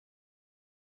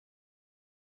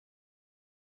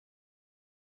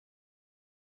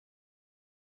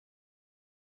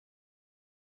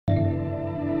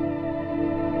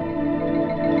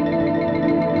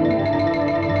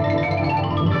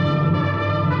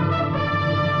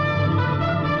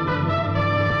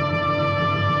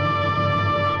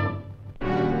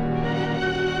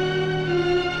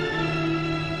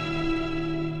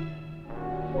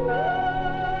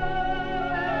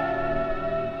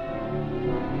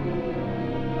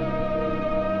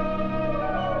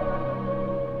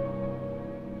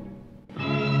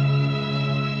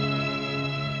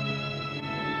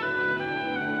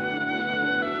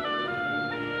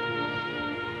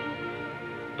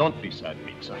Don't be sad,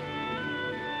 Mitza.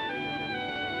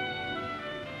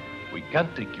 We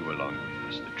can't take you along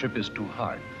with us. The trip is too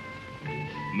hard.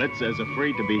 Mitza is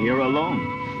afraid to be here alone.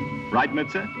 Right,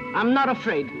 Mitza? I'm not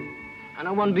afraid, and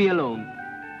I won't be alone.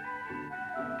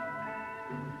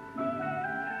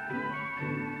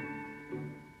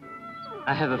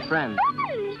 I have a friend.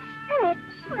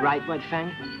 Right, White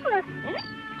Fang?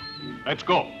 Let's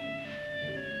go.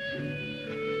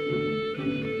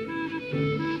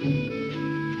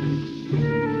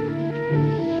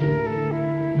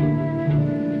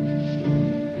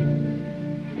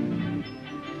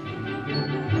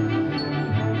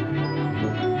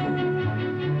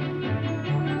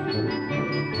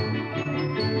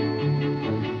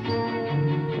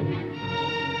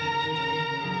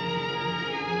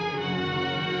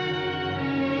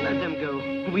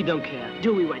 We don't care,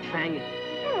 do we, White Fang?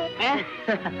 Eh?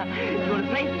 You want to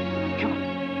play? Come on.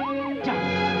 Jump.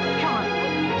 Come on.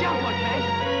 Jump, White Fang.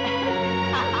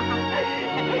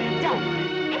 Jump.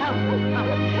 Come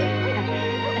on.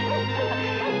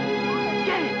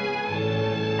 Get it.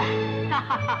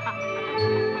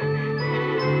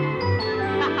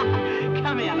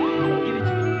 Come here. Give it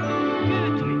to me. Give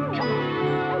it to me. Come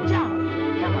on. Jump.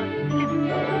 Come on. Leave it.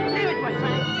 Leave it, White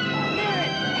Fang.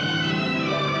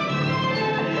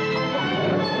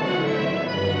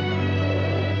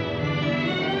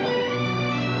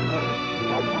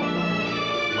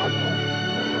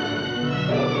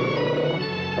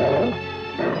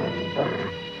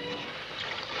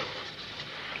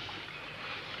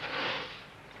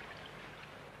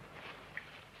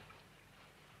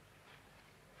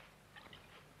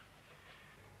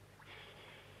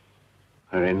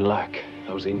 We're in luck.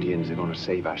 Those Indians are going to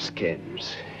save our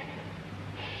skins.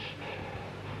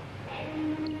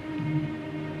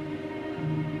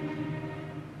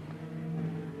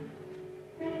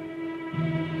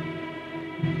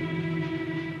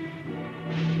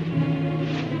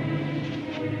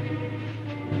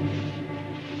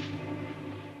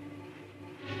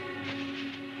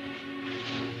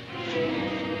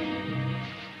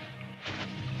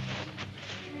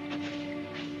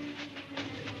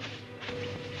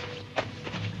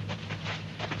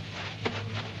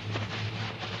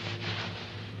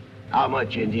 How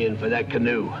much, Indian, for that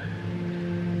canoe?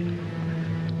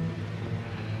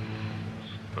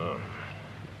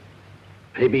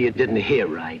 Maybe you didn't hear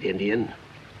right, Indian.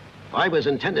 I was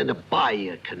intending to buy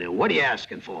you a canoe. What are you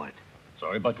asking for it?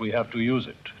 Sorry, but we have to use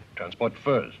it. Transport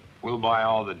furs. We'll buy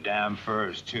all the damn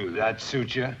furs, too. That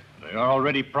suit you? They are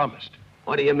already promised.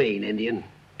 What do you mean, Indian?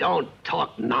 Don't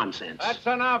talk nonsense. That's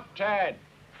enough, Ted.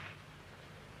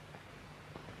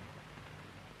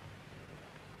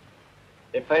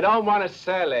 If they don't want to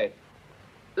sell it,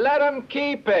 let them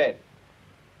keep it.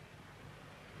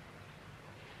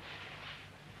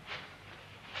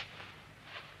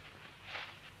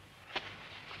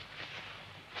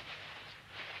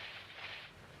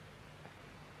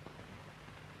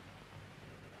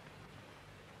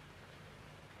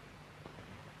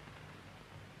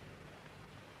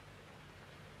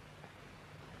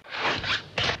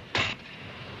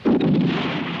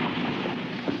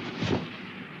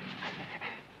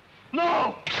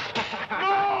 No!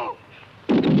 No!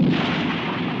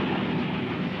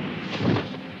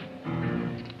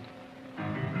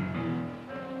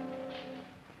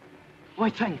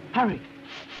 White Fang, hurry.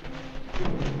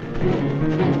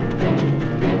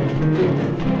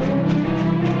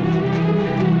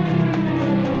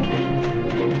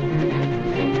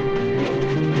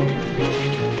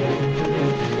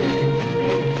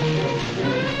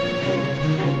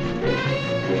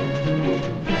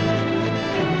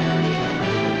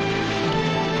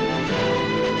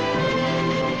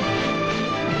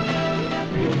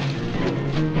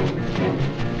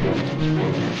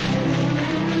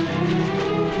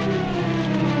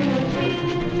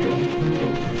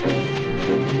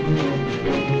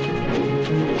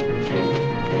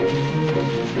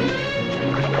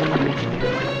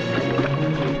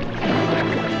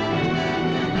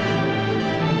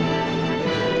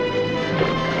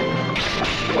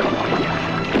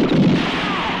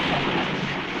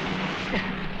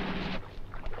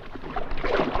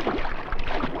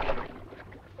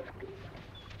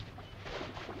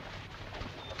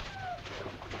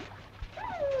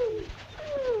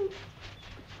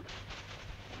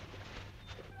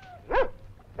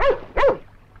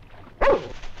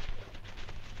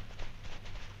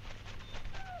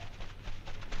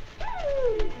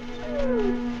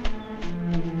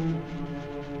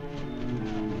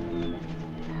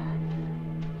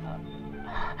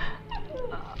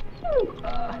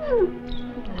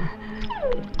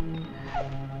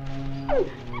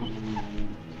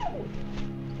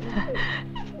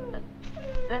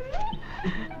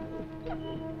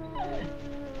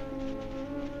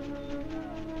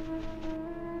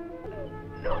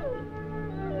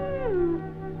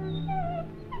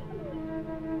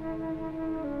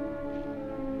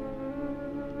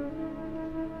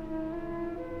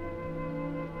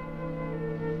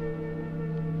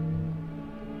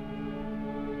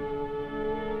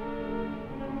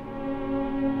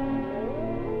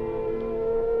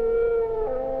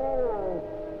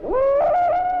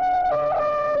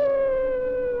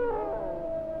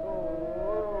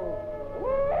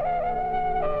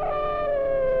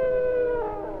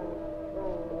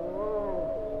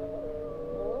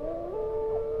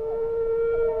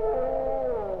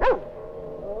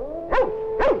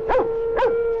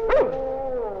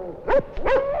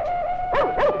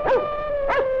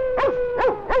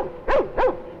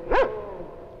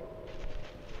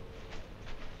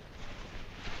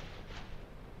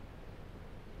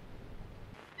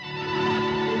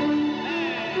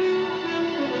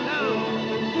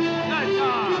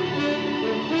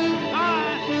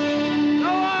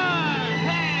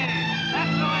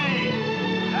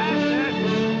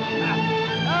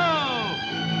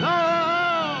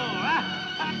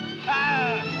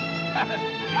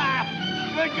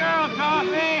 Good girl,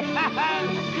 Coffee.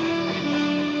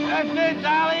 That's it,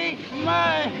 Dolly.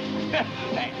 My.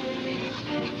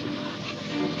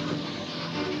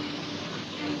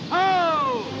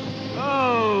 Oh!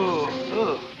 Oh!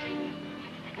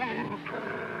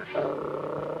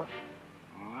 Oh,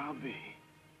 I'll be.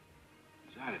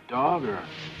 Is that a dog or a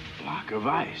block of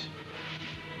ice?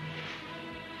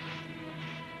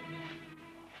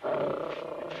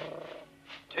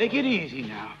 Take it easy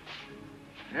now.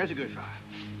 There's a good fella.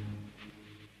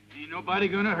 Ain't nobody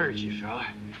gonna hurt you, fella.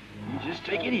 You just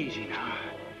take it easy now.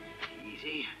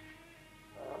 Easy.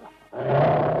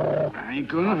 I ain't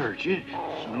gonna hurt you,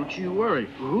 so don't you worry.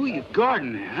 Who you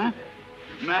guarding there, huh?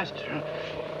 Master.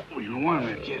 We don't want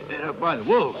him to get ate up by the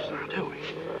wolves, now, do we?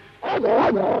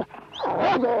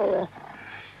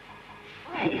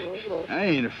 I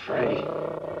ain't afraid.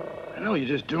 I know you're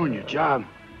just doing your job.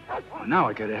 Well, now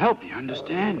I gotta help you,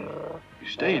 understand? You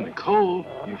stay in the cold,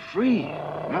 you're free.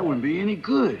 That wouldn't be any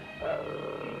good.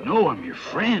 You know I'm your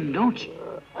friend, don't you?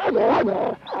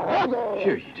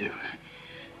 Sure you do.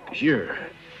 'Cause you're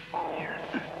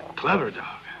a clever dog.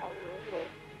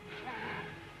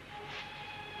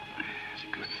 That's a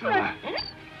good fella.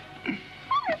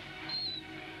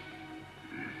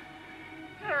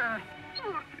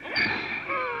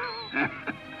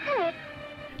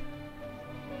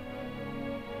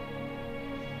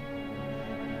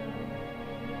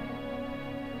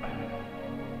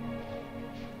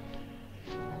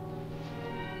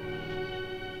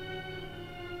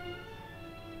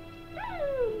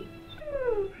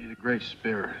 He's a great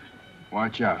spirit.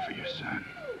 Watch out for your son.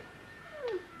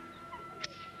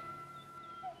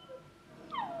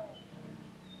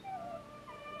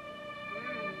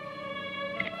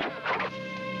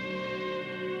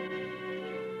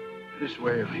 This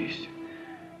way, at least.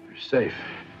 You're safe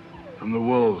from the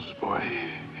wolves, boy.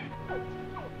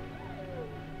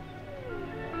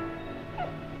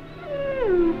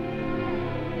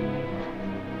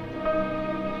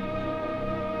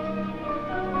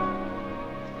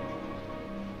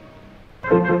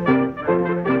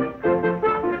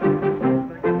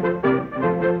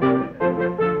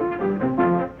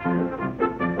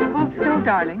 Hold still,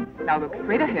 darling. Now look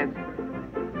straight ahead.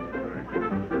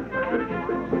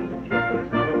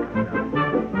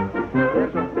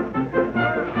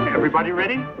 Everybody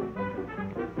ready?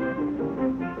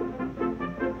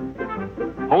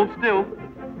 Hold still.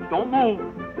 Don't move.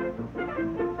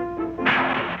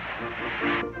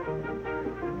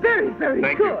 Very, very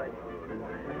Thank good.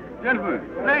 you. Gentlemen,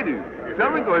 ladies,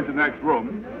 shall we go into the next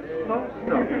room?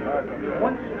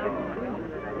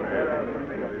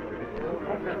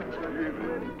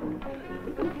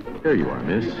 Here you are,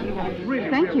 miss.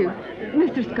 Thank you.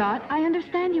 Mr. Scott, I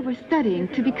understand you were studying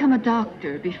to become a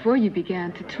doctor before you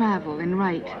began to travel and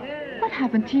write. What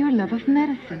happened to your love of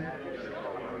medicine?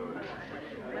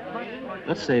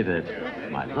 Let's say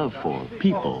that my love for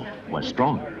people was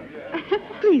stronger.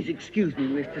 Please excuse me,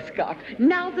 Mr. Scott.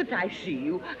 Now that I see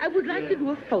you, I would like to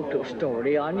do a photo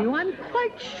story on you. I'm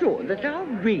quite sure that our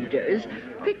readers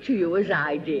picture you as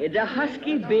I did, a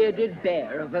husky, bearded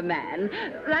bear of a man,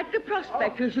 like the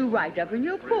prospectors you write of in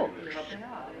your books.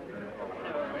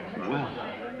 Well,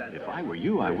 if I were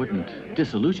you, I wouldn't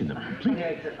disillusion them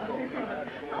completely.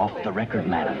 Off the record,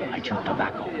 madam, I chew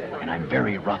tobacco, and I'm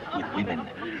very rough with women.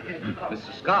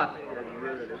 Mr. Scott.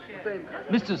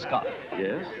 Mr. Scott.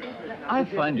 Yes? I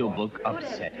find your book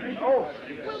upsetting.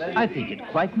 I think it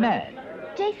quite mad.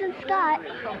 Jason Scott,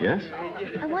 Yes?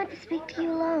 I want to speak to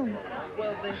you alone.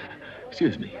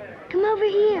 Excuse me. Come over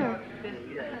here.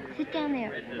 Sit down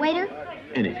there. Waiter,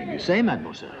 Anything you say,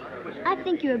 mademoiselle. I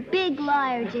think you're a big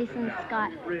liar, Jason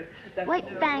Scott. White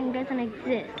Fang doesn't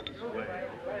exist.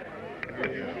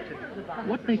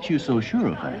 What makes you so sure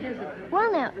of that?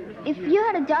 Well, now, if you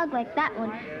had a dog like that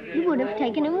one, you would have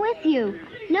taken him with you.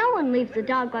 No one leaves a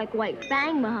dog like White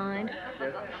Fang behind.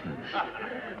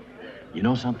 You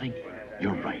know something?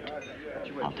 You're right.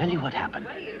 I'll tell you what happened.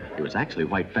 It was actually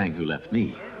White Fang who left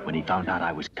me when he found out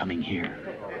I was coming here.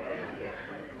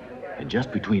 And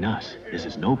just between us, this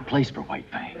is no place for White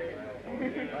Fang.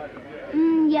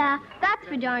 Yeah, that's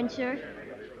for darn sure.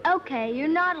 Okay, you're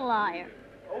not a liar.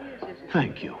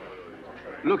 Thank you.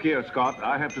 Look here, Scott.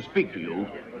 I have to speak to you.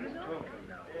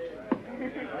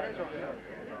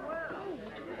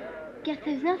 Guess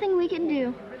there's nothing we can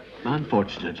do.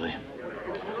 Unfortunately.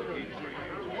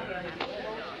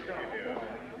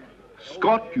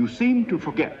 Scott, you seem to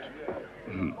forget.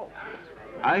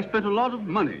 I spent a lot of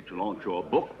money to launch your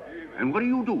book, and what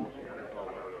do?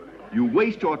 You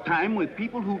waste your time with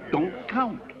people who don't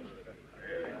count.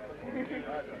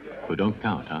 Who don't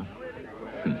count, huh?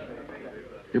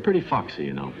 You're pretty foxy,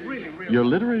 you know. Your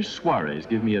literary soirees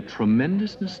give me a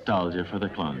tremendous nostalgia for the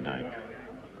Klondike.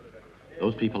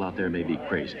 Those people out there may be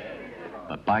crazy,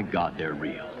 but by God, they're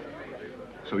real.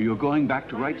 So you're going back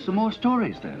to write some more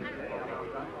stories, then?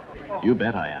 You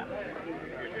bet I am.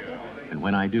 And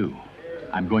when I do,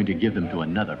 I'm going to give them to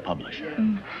another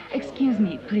publisher. Excuse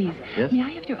me, please. Yes? May I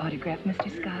have your autograph,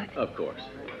 Mr. Scott? Of course.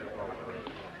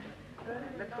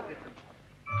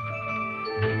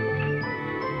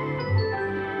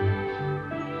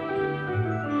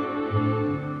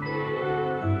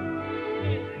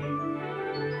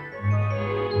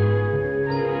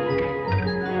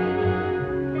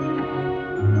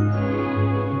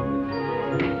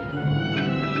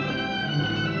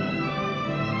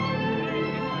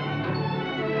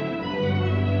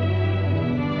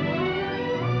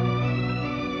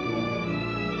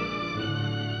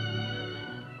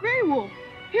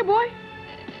 Here, boy.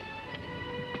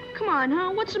 Come on,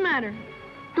 huh? What's the matter?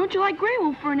 Don't you like Grey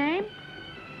Wolf for a name?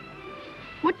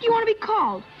 What do you want to be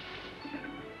called?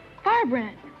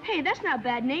 Firebrand. Hey, that's not a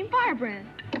bad name, Firebrand.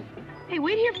 Hey,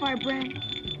 wait here, Firebrand.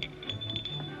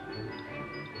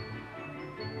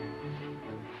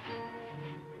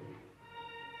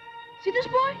 See this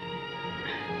boy?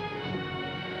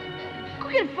 Go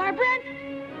get it, Firebrand.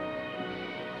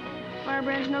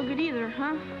 Firebrand's no good either,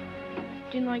 huh?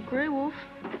 Didn't like Grey Wolf.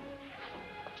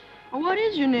 Well, what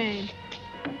is your name?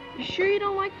 You sure you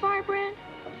don't like Firebrand?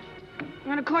 I'm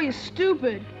gonna call you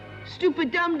Stupid.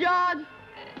 Stupid dumb dog.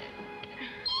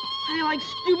 How do you like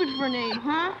Stupid for a name,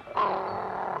 huh?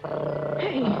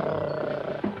 Hey.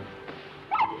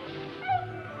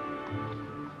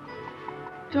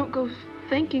 Don't go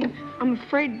thinking I'm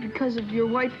afraid because of your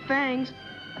white fangs.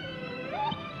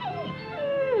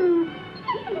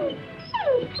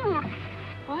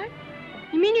 What?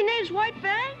 You mean your name's White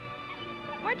Fang?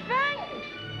 White Fang?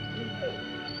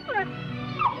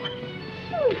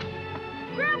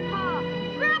 Grandpa!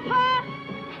 Grandpa!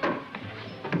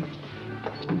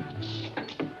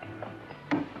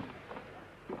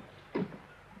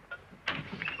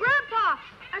 Grandpa!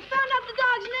 I found out the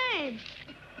dog's name.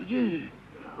 Yeah.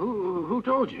 Who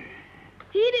told you?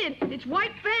 He did. It's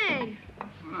White Fang.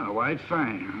 Oh, White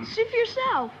Fang, huh? See for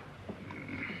yourself.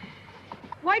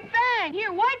 White Fang!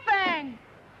 Here, White Fang!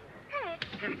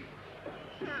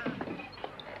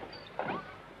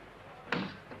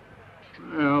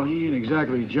 Well, he ain't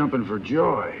exactly jumping for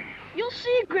joy. You'll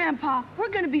see, Grandpa. We're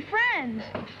gonna be friends.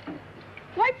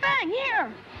 White Fang,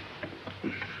 here!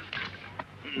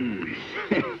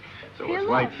 So Here, it's look.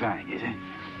 White Fang, is it?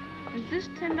 Is this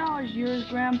 $10 yours,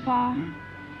 Grandpa?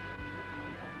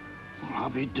 Well, I'll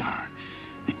be darned.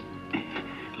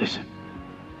 Listen.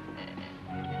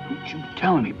 Don't you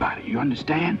tell anybody, you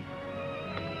understand?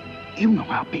 You know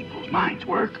how people's minds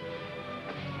work.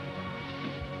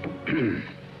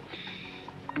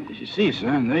 You see,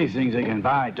 son, they think they can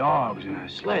buy dogs and a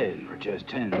sled for just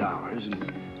 $10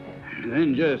 and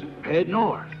then just head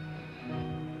north.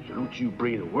 So don't you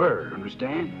breathe a word,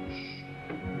 understand?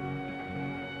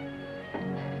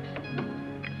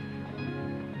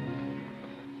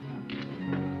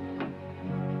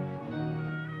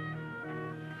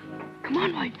 Come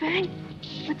on, White Fang.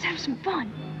 Let's have some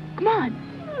fun. Come on.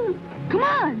 Come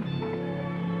on.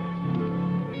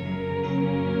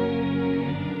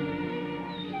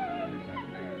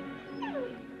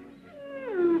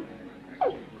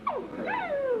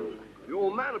 The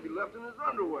old man will be left in his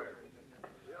underwear.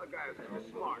 The other guy is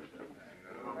too smart.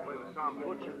 I'll play with Tom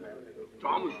Butcher.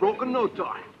 Tom was broke in no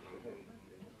time.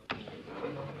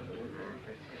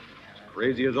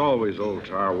 Crazy as always, old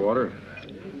Tarwater.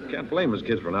 Can't blame his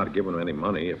kids for not giving him any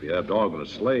money. If he had a dog in a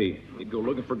sleigh, he'd go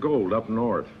looking for gold up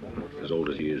north, as old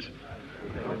as he is.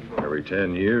 Every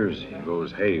 10 years, he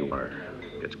goes haywire.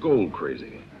 Gets gold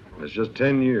crazy. And it's just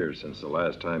 10 years since the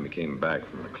last time he came back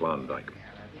from the Klondike.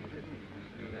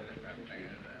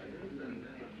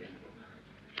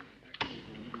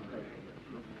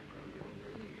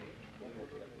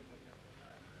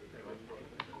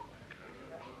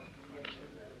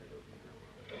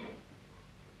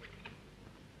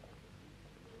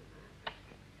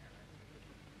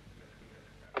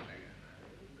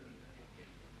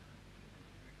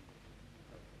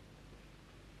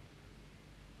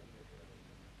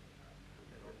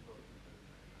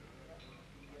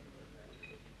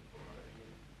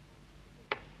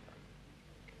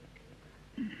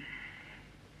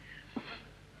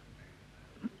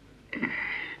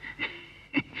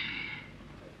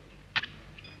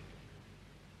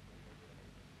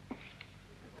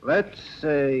 Let's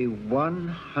say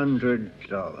 $100.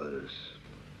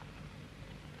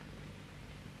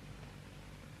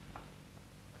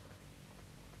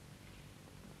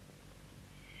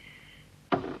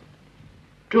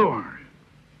 Darn.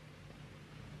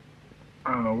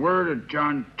 On the word of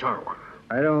John Tarwater.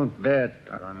 I don't bet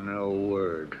on no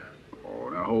word. Oh,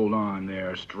 now hold on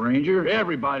there, stranger.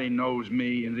 Everybody knows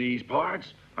me in these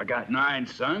parts. I got 9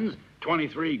 sons,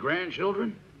 23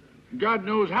 grandchildren. God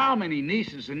knows how many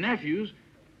nieces and nephews.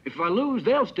 If I lose,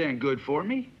 they'll stand good for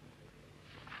me.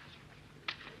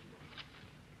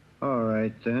 All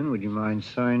right, then. Would you mind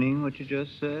signing what you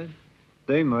just said?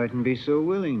 They mightn't be so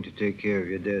willing to take care of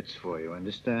your debts for you,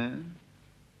 understand?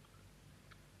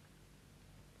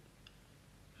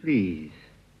 Please.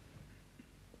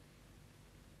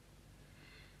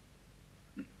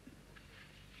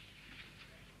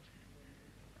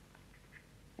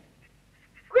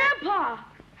 Grandpa!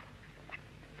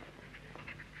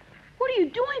 What are you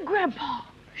doing, Grandpa?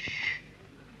 Shh.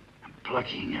 I'm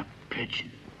plucking a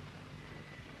pigeon.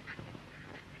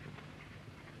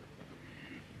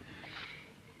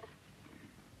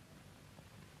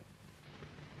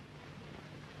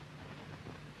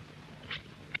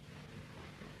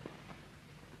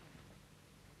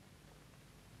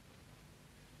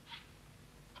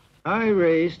 I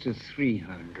raised to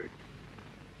 300.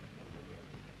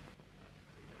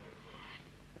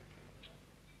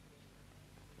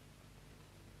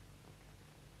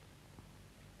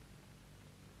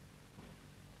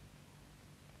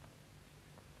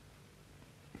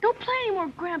 Don't play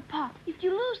anymore, Grandpa. If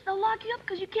you lose, they'll lock you up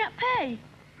because you can't pay.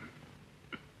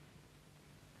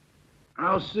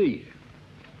 I'll see you.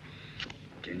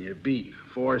 Can you beat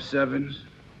 4 7s?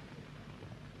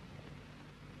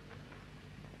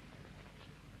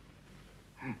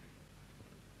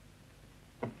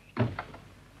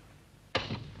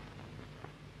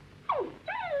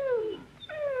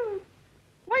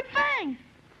 White Fang!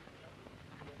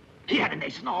 He had an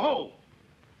ace in the hole.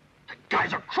 The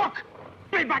guy's a crook.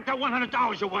 Pay back that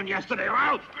 $100 you won yesterday, or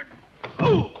else...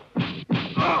 Ooh!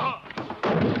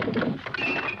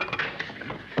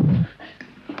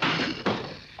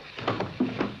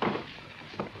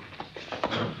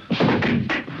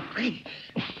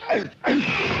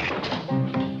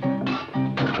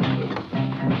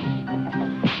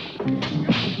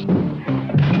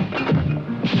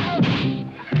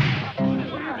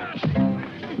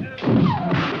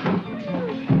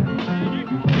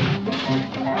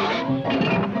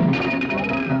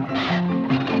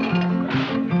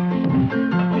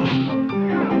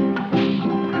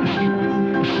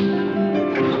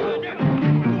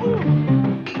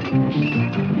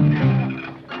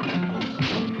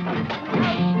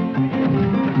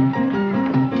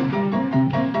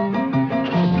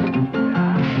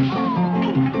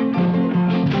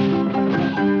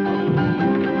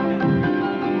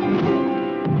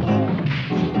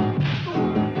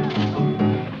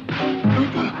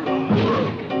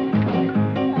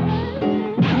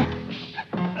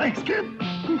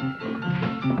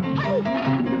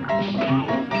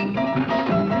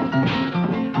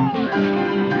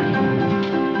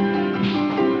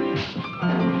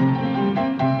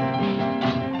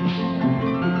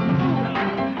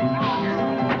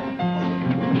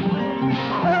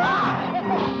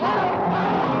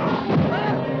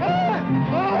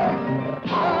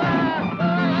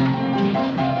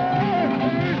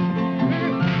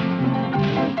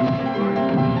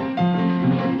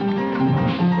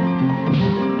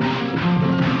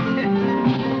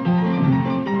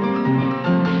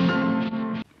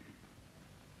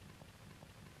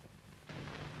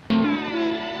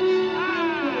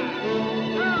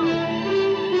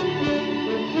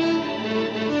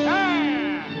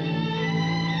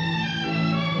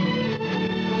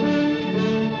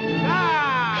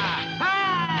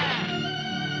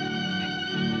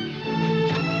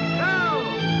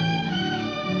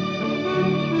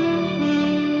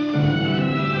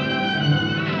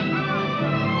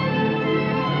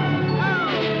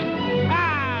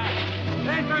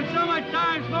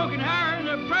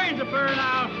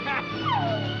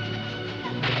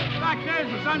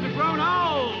 sons are grown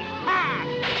old. Ha!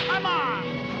 Come on!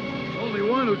 The only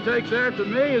one who takes after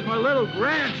me is my little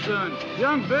grandson,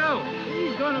 young Bill.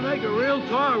 He's gonna make a real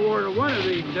tar warrior one of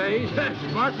these days.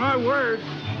 Mark my words.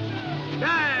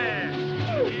 Yeah!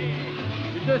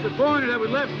 You're disappointed that we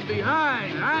left him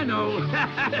behind. I know.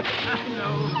 I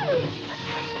know.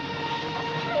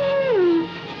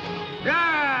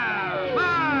 Yeah!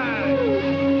 Bye!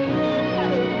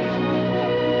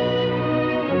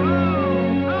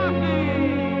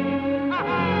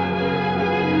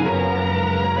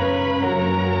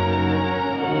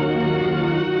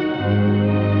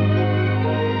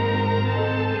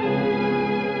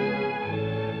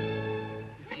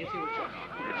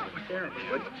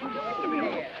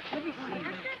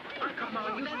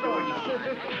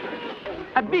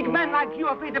 A big man like you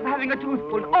afraid of having a tooth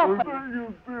pulled off.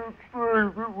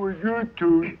 It was your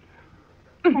tooth.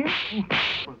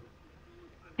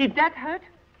 Did that hurt?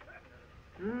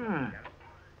 Yeah.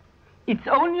 It's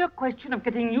only a question of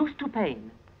getting used to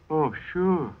pain. Oh,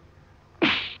 sure.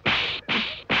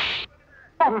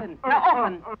 Often, now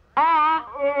often.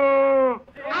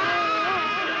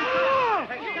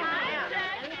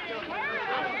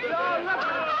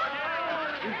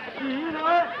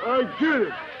 I get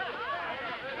it.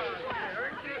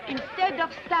 Instead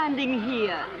of standing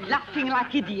here, laughing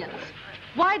like idiots,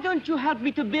 why don't you help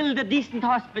me to build a decent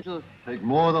hospital? Take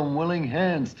more than willing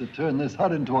hands to turn this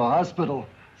hut into a hospital,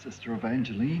 Sister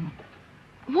Evangeline.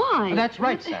 Why? That's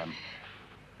right, Sam.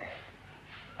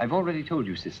 I've already told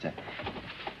you, sister.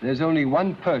 There's only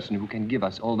one person who can give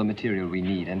us all the material we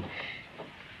need, and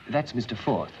that's Mr.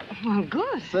 Forth. Well,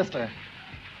 good. Sister,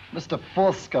 Mr.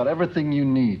 Forth's got everything you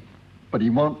need, but he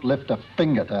won't lift a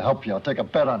finger to help you. I'll take a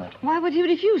bet on it. Why would he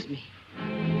refuse me?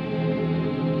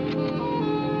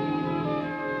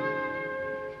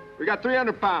 We got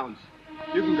 300 pounds.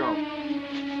 You can go.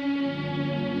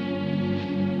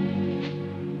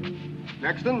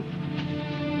 Nexton?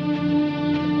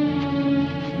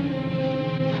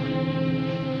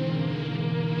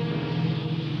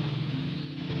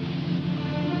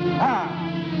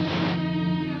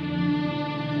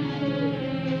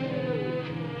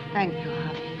 Thank you,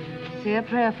 honey. Say a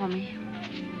prayer for me.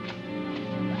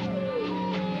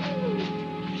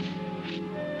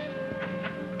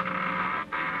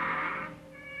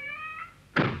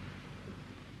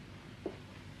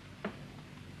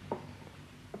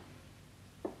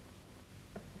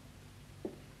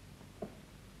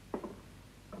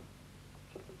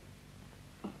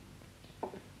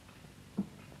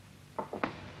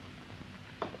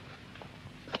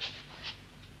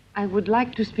 I would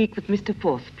like to speak with Mr.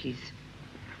 Forth, please.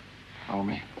 Follow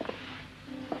me.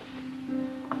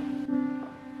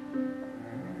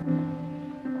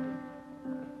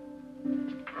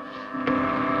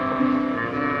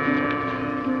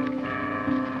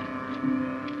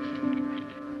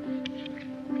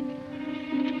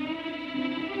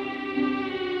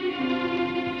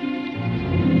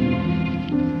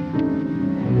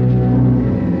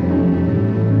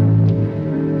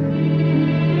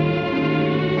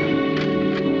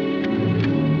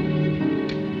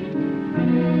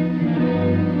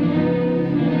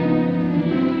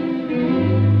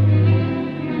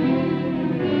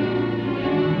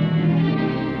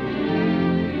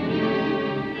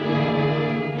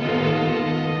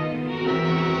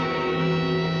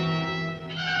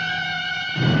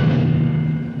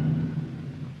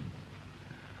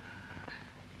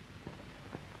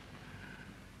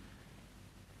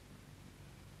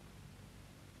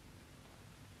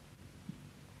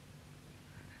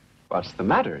 What's the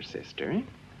matter, sister?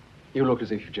 You look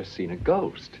as if you've just seen a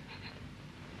ghost.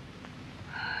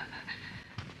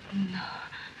 No,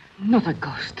 not a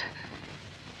ghost,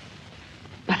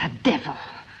 but a devil.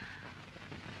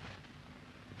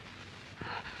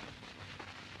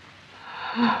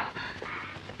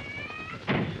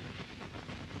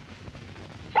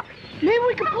 Maybe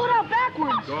we can pull it out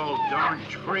backwards. Go, darn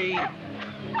tree.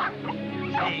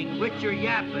 Hey, quit your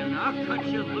yapping. I'll cut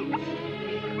you loose.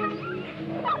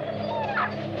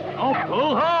 Oh,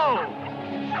 pull ho!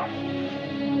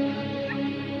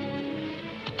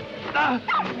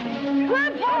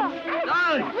 Grandpa!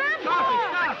 Grandpa!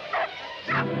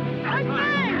 Stop! White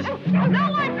Fang! No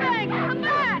White Fang! Come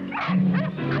back!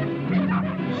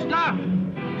 Stop!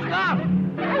 Stop!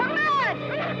 Come back!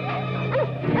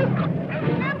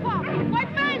 Grandpa!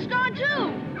 White Fang's gone too!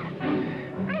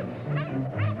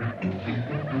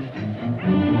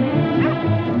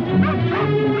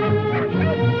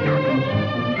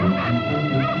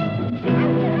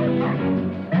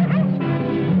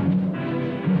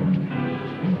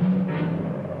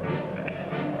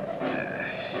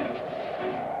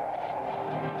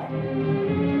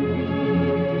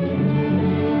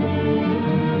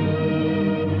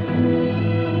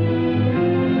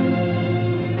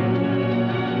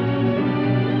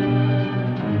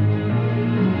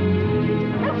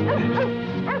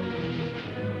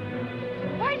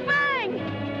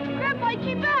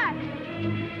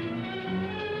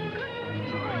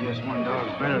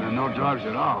 better than no dogs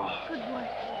at all. Good boy.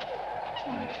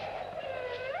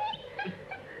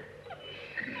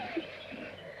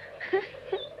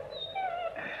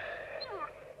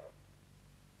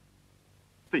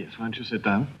 Please, why don't you sit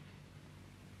down?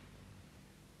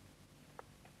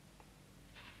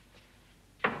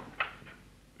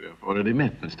 We have already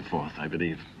met, Mr. Forth, I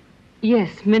believe.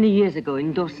 Yes, many years ago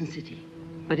in Dawson City.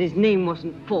 But his name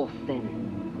wasn't Forth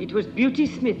then. It was Beauty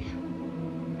Smith.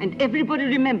 And everybody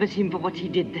remembers him for what he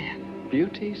did there.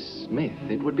 Beauty Smith.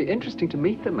 It would be interesting to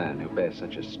meet the man who bears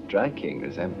such a striking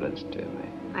resemblance to me.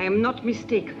 I am not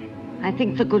mistaken. I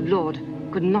think the good Lord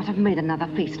could not have made another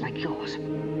face like yours.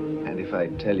 And if I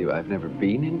tell you I've never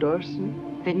been in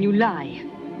Dawson? Then you lie.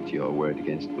 It's your word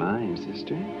against mine,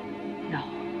 sister. No.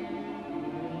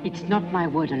 It's not my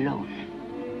word alone.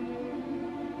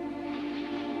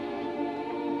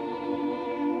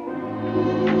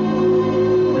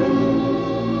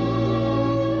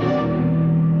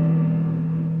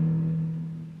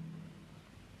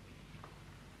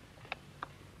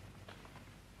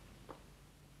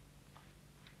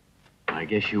 I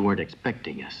guess you weren't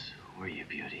expecting us, were you,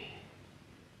 Beauty?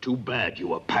 Too bad you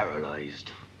were paralyzed.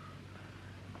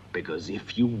 Because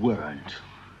if you weren't,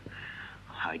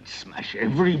 I'd smash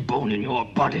every bone in your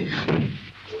body.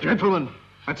 Gentlemen,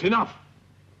 that's enough.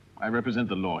 I represent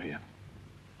the law here.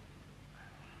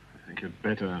 I think you'd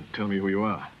better tell me who you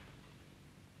are.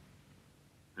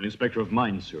 An inspector of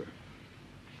mines, sir.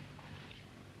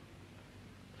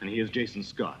 And he is Jason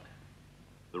Scott,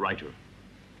 the writer.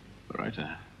 The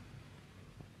writer?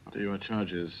 What are your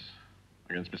charges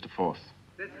against Mr. Forth?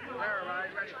 I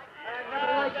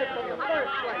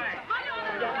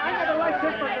never liked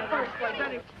him from the first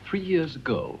place. 3 years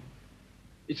ago,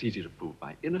 it's easy to prove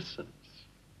my innocence.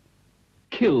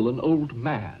 Kill an old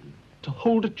man, to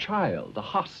hold a child, a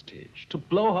hostage, to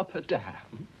blow up a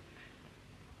dam.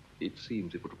 It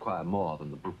seems it would require more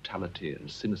than the brutality and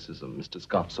cynicism Mr.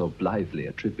 Scott so blithely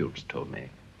attributes to me.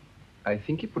 I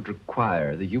think it would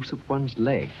require the use of one's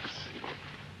legs.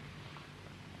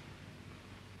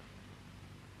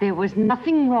 There was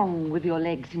nothing wrong with your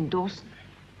legs in Dawson.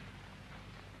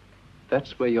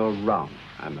 That's where you're wrong,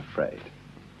 I'm afraid.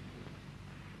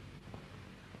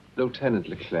 Lieutenant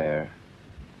Leclerc,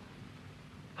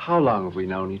 how long have we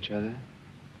known each other?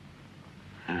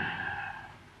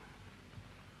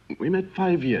 We met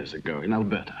 5 years ago in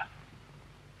Alberta.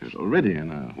 He was already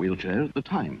in a wheelchair at the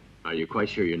time. Are you quite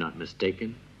sure you're not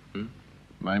mistaken?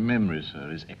 My memory, sir,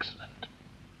 is excellent.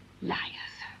 Liars.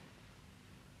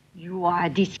 You are a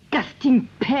disgusting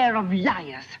pair of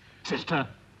liars. Sister.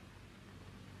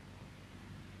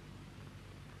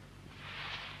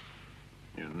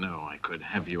 You know I could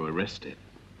have you arrested.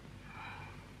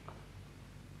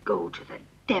 Go to the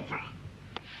devil.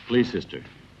 Please, sister.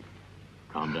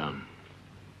 Calm down.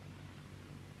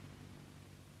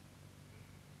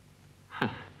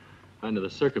 Under the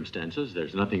circumstances,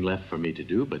 there's nothing left for me to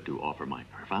do but to offer my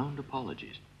profound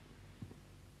apologies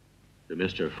to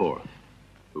Mr. Forth,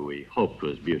 who we hoped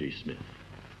was Beauty Smith.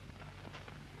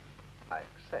 I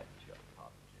accept your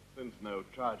apology. Since no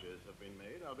charges have been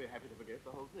made, I'll be happy to forget the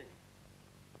whole thing.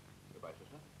 Goodbye,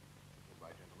 sister.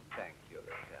 Goodbye, gentlemen. Thank you,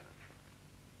 Lieutenant.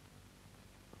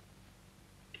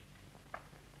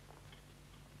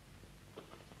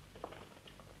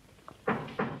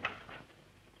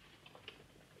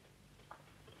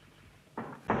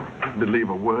 I didn't believe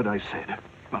a word I said.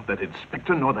 Not that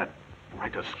inspector, nor that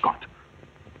writer Scott.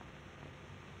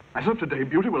 As of today,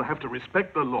 Beauty will have to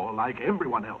respect the law like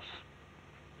everyone else.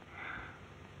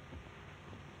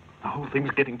 The whole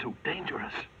thing's getting too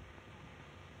dangerous.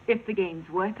 If the game's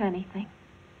worth anything,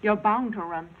 you're bound to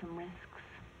run some risks.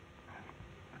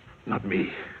 Not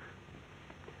me.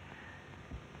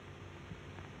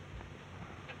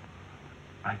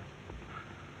 I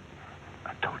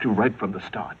told you right from the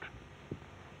start.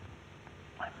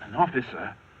 I'm an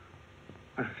officer.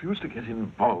 I refuse to get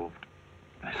involved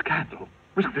in a scandal,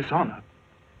 risk dishonor.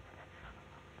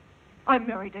 I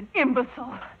married an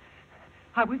imbecile.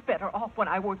 I was better off when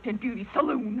I worked in Beauty's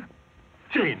saloon.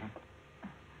 Jane.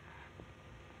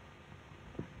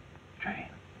 Jane.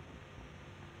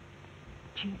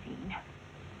 Jane.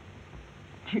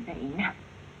 Jane.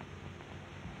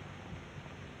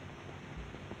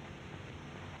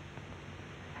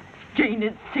 Jane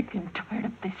is sick and tired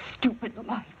of this stupid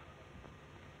life.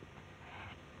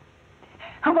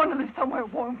 I want to live somewhere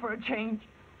warm for a change.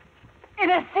 In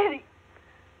a city.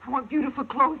 I want beautiful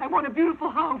clothes. I want a beautiful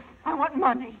house. I want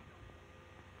money.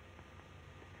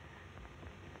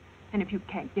 And if you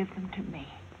can't give them to me,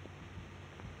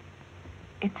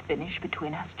 it's finished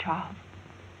between us, Charles.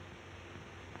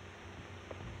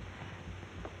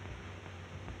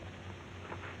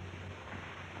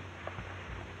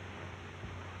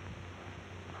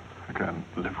 can't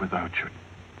live without you.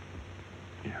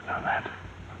 You know that.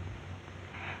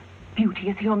 Beauty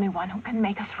is the only one who can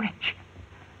make us rich.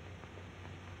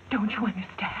 Don't you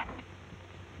understand?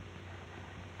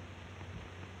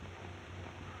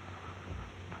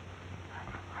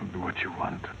 I'll do what you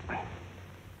want.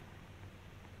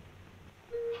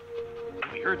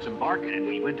 We heard some barking and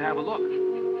we went to have a look.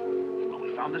 Well,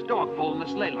 we found this dog pulling the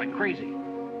sleigh like crazy,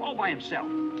 all by himself.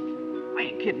 I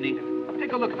ain't kidding either.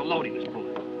 Take a look at the load he was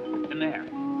pulling. And there.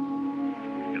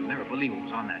 You'll never believe what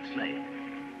was on that sleigh.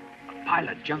 A pile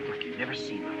of junk like you've never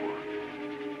seen before.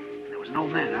 There was an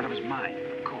old man out of his mind,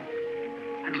 cool,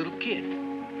 and a little kid.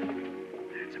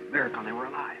 It's a miracle they were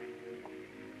alive.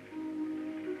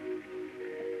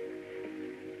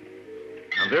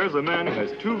 Now, there's a man who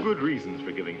has two good reasons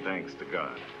for giving thanks to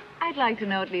God. I'd like to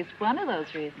know at least one of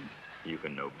those reasons. You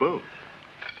can know both.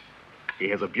 He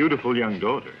has a beautiful young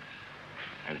daughter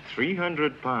and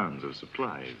 300 pounds of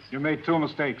supplies. You made two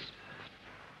mistakes.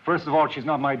 First of all, she's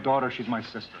not my daughter, she's my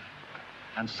sister.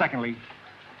 And secondly,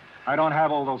 I don't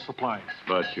have all those supplies.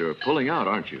 But you're pulling out,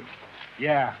 aren't you?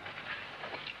 Yeah.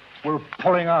 We're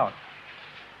pulling out.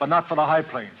 But not for the high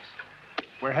plains.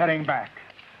 We're heading back.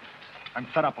 I'm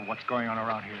fed up with what's going on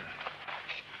around here.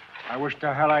 I wish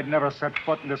to hell I'd never set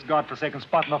foot in this godforsaken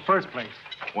spot in the first place.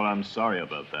 Well, I'm sorry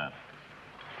about that.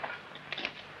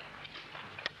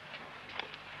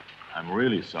 I'm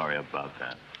really sorry about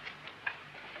that.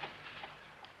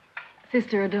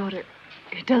 Sister or daughter,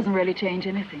 it doesn't really change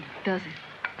anything, does it?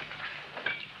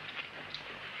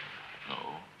 No.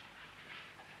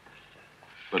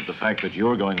 But the fact that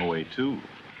you're going away, too,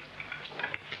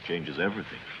 changes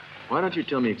everything. Why don't you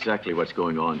tell me exactly what's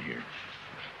going on here?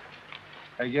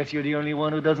 I guess you're the only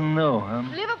one who doesn't know, huh?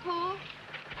 Liverpool.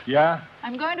 Yeah?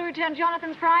 I'm going to return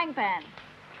Jonathan's frying pan.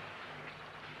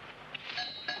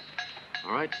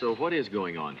 All right, so what is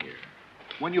going on here?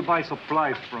 When you buy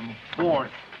supplies from Ford,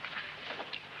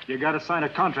 you got to sign a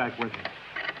contract with him.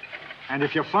 And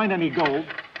if you find any gold,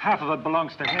 half of it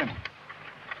belongs to him.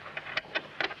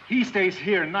 He stays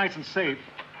here nice and safe.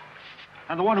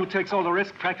 And the one who takes all the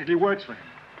risk practically works for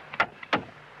him.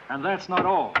 And that's not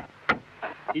all.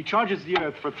 He charges the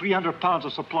earth for 300 pounds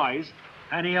of supplies,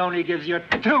 and he only gives you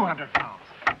 200 pounds.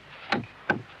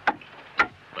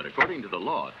 But according to the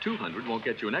law, 200 won't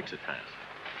get you an exit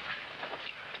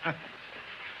pass.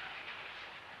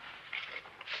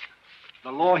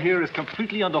 The law here is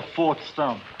completely under Fort's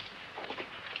thumb.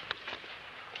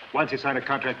 Once you sign a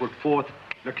contract with Fort,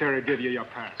 the carrier will give you your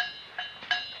pass.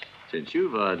 Since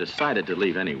you've decided to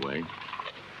leave anyway,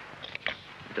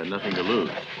 you've got nothing to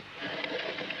lose.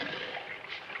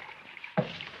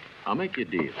 I'll make you a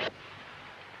deal.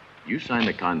 You sign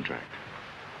the contract,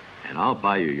 and I'll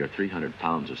buy you your 300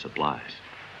 pounds of supplies.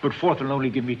 But Fort will only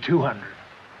give me 200.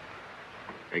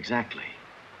 Exactly.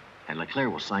 And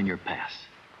Leclerc will sign your pass.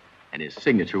 And his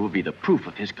signature will be the proof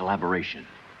of his collaboration.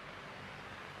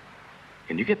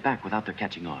 Can you get back without their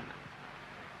catching on?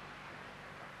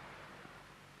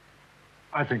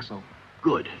 I think so.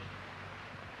 Good.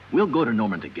 We'll go to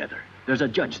Norman together. There's a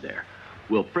judge there.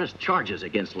 We'll press charges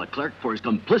against Leclerc for his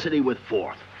complicity with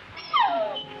Forth.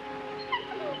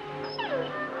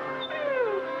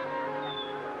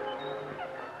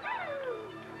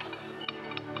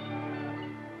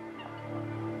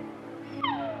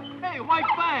 Hey, White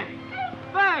Fang!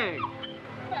 Fang!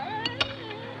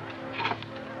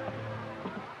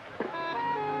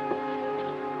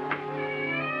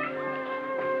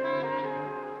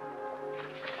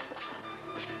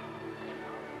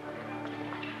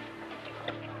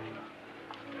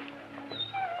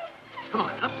 Come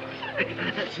on, up.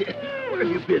 That's it. Where have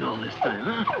you been all this time,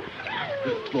 huh?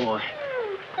 Good boy.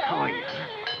 How are you?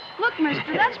 Look,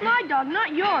 mister, that's my dog,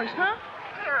 not yours, huh?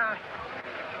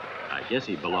 I guess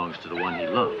he belongs to the one he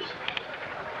loves.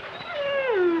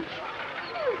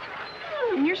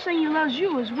 And you're saying he loves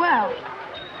you as well.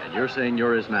 And you're saying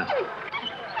you're his master.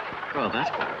 Well, that's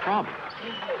quite a problem.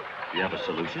 Do you have a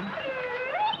solution?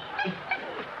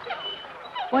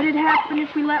 What'd happen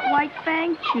if we let White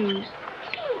Fang choose?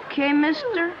 Okay,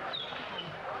 mister?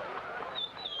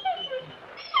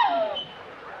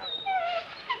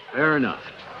 Fair enough.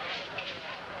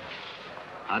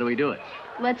 How do we do it?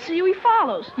 Let's see who he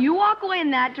follows. You walk away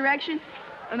in that direction,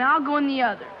 and I'll go in the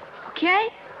other. Okay?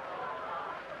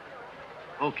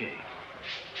 Okay.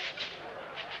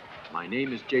 My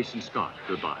name is Jason Scott.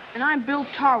 Goodbye. And I'm Bill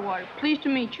Tarwater. Pleased to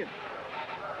meet you.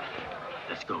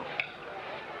 Let's go.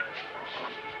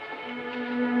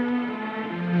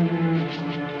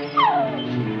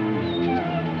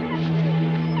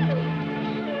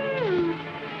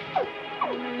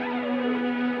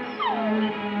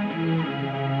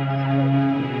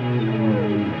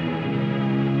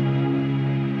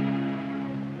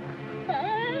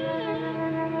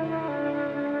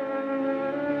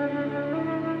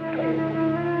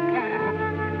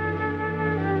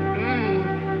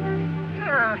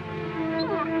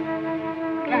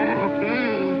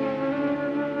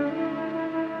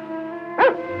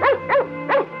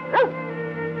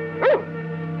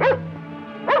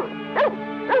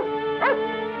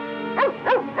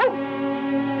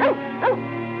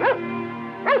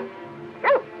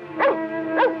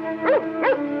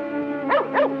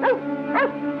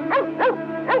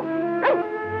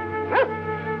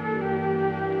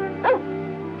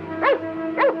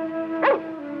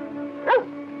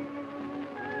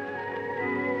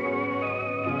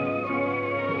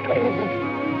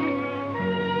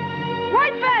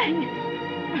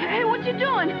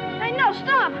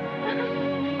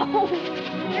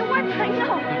 Hey, White Fang,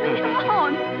 no. Leave me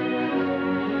alone.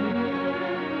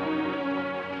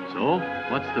 So,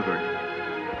 what's the verdict?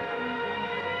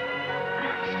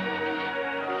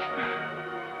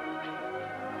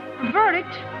 The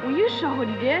verdict? Well, you saw what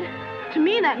he did. To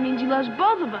me, that means he loves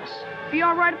both of us. Be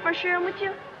all right if I share him with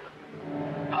you?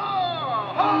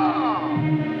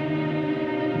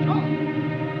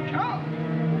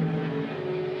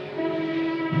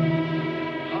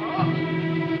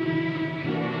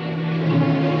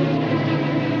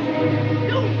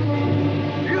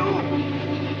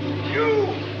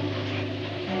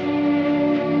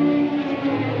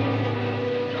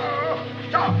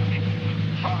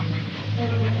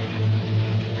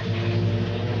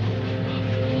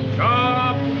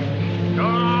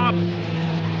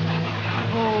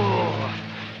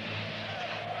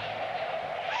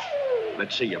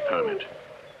 Let's see your permit.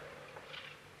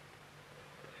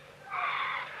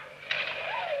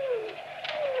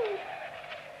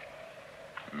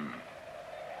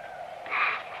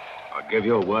 I'll give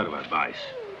you a word of advice.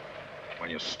 When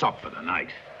you stop for the night,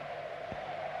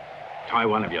 tie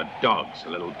one of your dogs a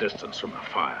little distance from the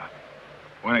fire.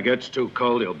 When it gets too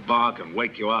cold, he'll bark and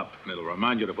wake you up, and it'll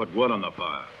remind you to put wood on the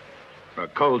fire. A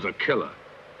cold's a killer.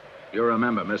 You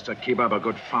remember, mister, keep up a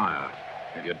good fire.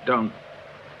 If you don't,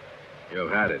 you've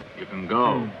had it. You can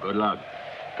go. Good luck.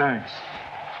 Thanks.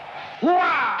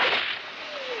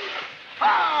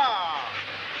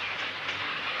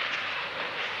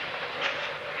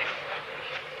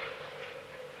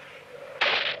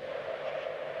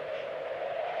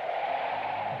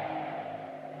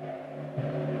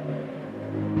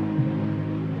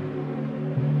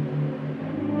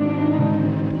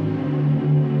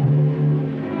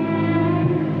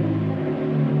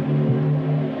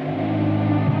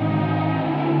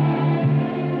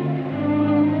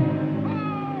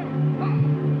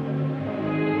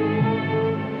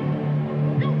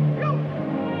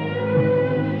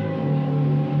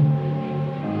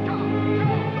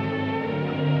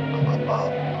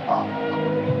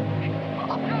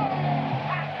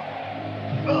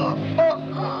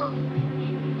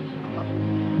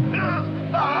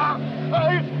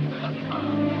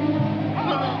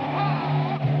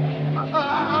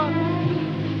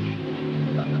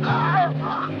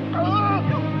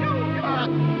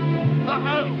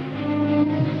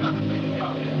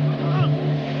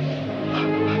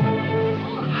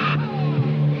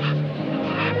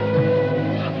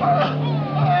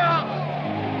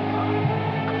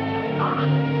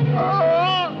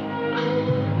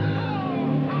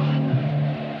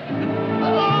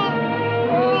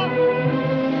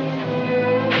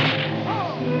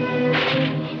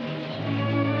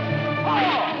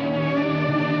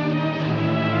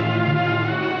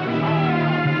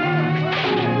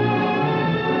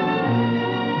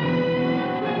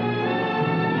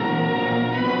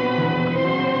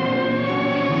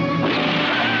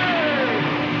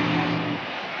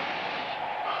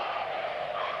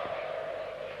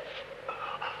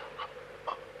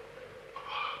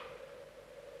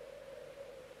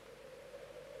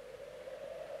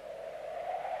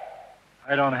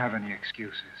 I don't have any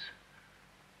excuses.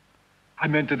 I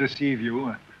meant to deceive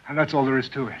you, and that's all there is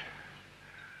to it.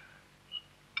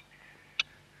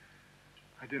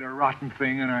 I did a rotten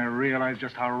thing, and I realized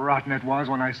just how rotten it was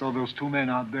when I saw those two men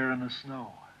out there in the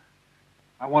snow.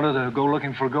 I wanted to go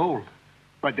looking for gold,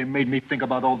 but they made me think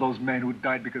about all those men who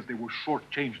died because they were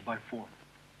shortchanged by Ford.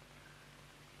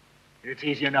 It's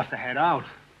easy enough to head out,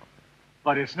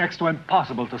 but it's next to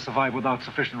impossible to survive without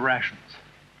sufficient rations.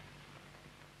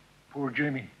 Poor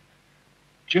Jimmy.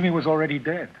 Jimmy was already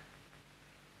dead.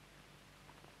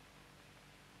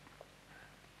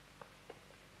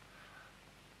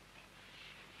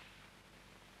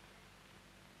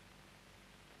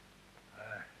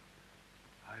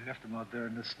 I left him out there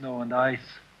in the snow and ice.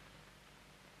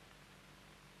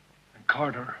 And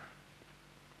Carter,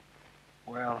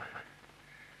 well,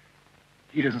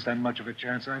 he doesn't stand much of a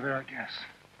chance either, I guess.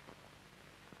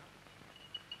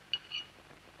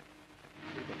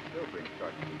 We can still bring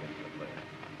charges against the player.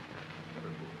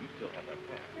 Liverpool, you still have that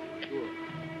pass. Sure.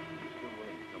 You're still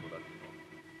willing to come with us tomorrow.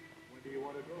 When do you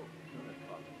want to go? As soon as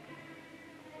possible.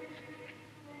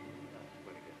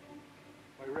 When again?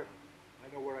 By river.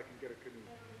 I know where I can get a canoe.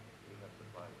 We have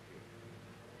supplies here.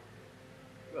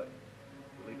 Good.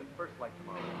 We'll leave at first light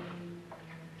tomorrow.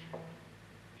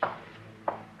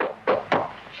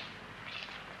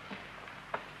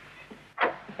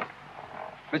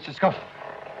 Mr. Scott.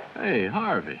 Hey,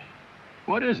 Harvey.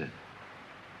 What is it?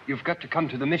 You've got to come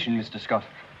to the mission, Mr. Scott.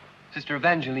 Sister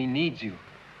Evangeline needs you.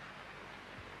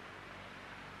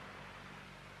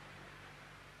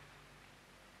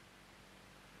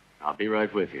 I'll be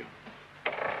right with you.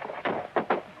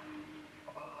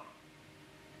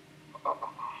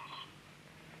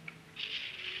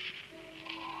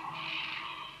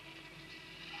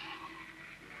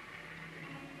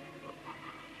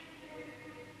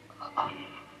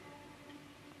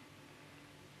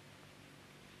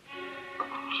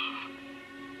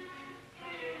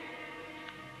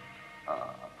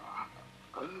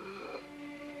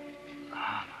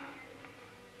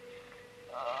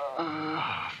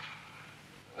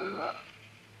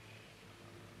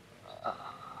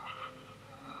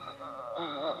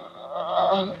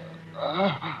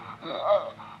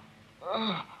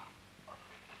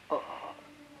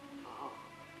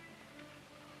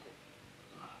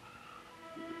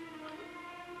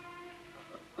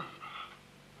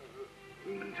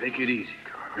 Take it easy,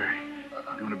 Carter.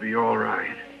 You're gonna be all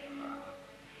right.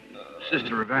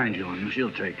 Sister Evangeline,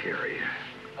 she'll take care of you.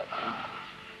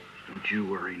 Don't you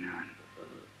worry none.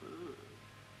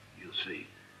 You'll see.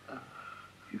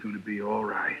 You're gonna be all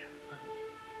right.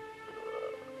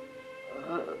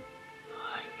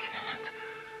 I can't.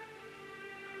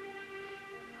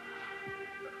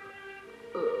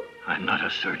 I'm not a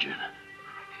surgeon.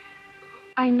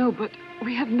 I know, but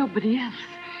we have nobody else.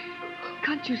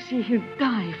 Can't you see he'll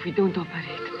die if we don't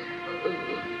operate?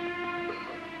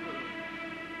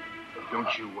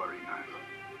 Don't you worry none.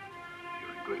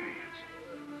 You're in good hands.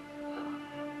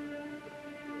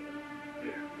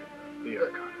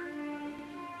 Here, Carter.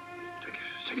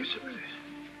 Take a sip of this.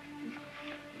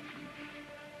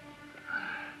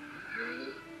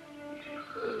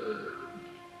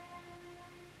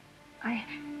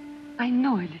 I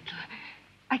know a little.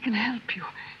 I can help you.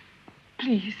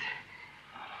 Please.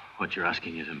 What you're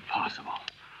asking is impossible.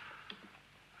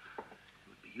 It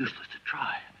would be useless to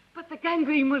try. But the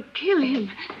gangrene will kill him.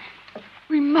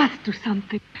 We must do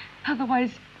something.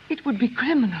 Otherwise, it would be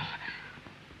criminal.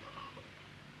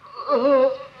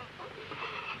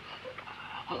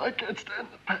 I can't stand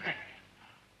the pain.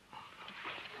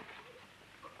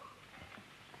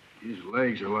 His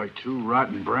legs are like two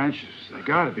rotten branches. They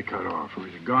gotta be cut off or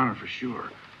he's a goner for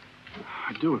sure.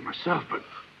 I'd do it myself, but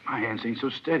my hands ain't so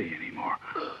steady anymore.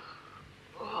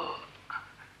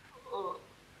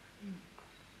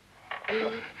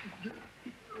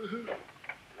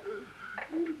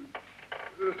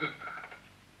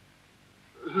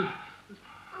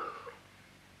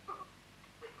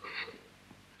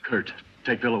 Kurt,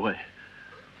 take Bill away.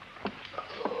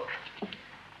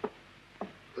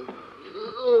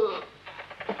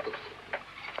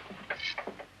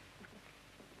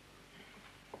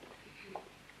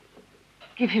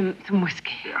 Give him some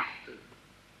whiskey. Yeah.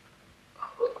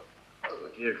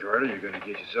 Look here, Carter, you're gonna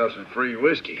get yourself some free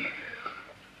whiskey.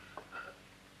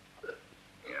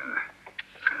 Yeah.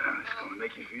 It's gonna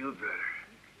make you feel better.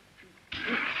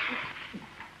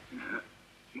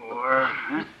 More,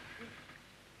 huh?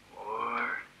 More.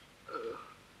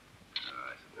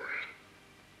 That's the boy.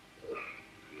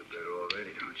 Feel better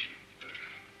already, don't you?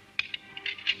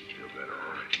 Feel better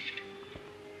already.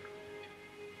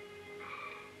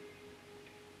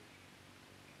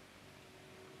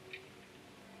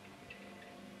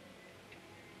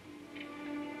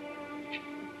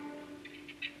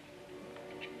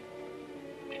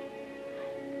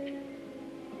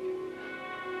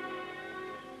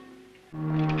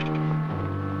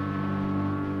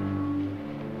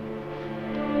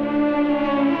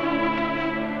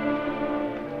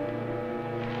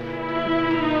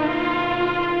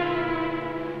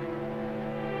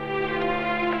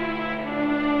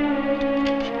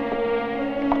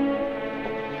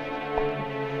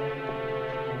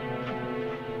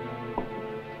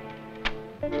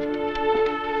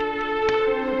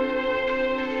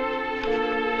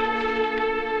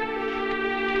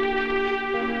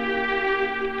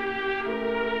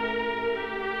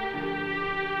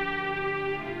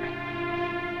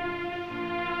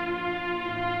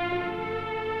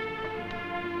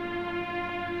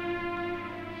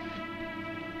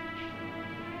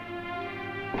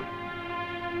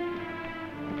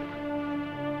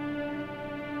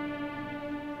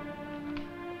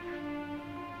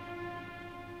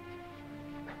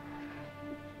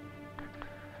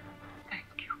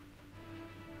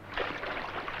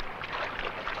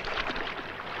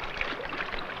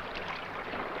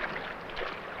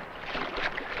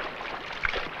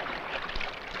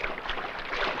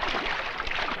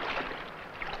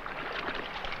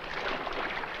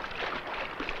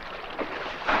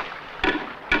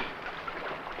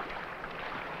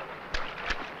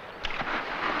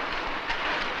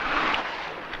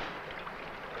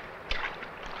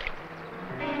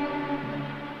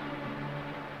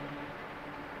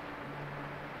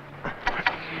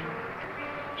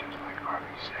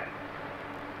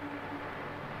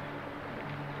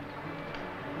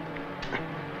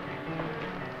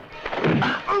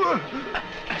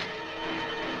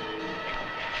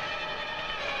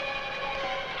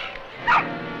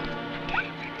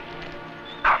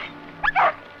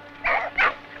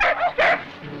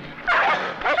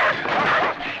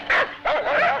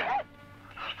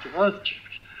 We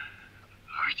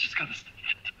just gotta stay it.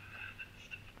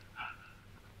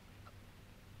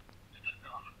 It's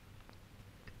enough.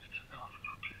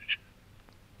 Please.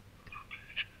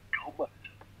 Go back.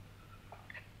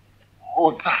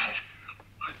 Oh, God.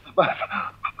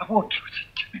 I won't lose it.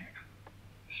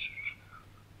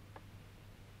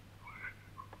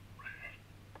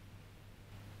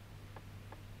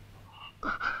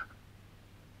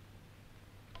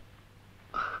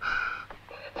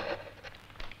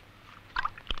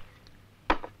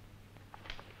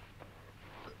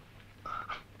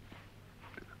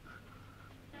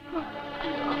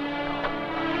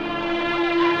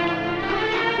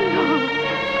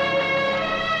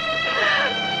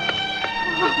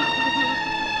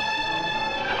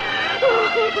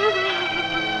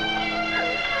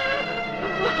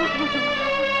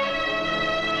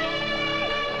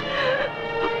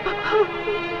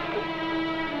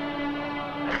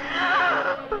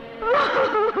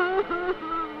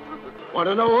 Want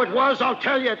to know who it was? I'll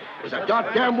tell you. It was a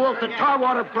goddamn wolf that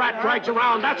Tarwater brat drags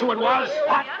around. That's who it was.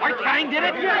 What? White Fang did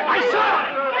it? I saw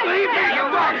it. Believe me, you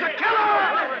dog's a killer.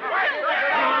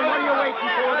 Come on, what are you waiting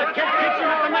for? The kid keeps him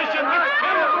at the mission. Let's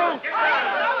kill the brute.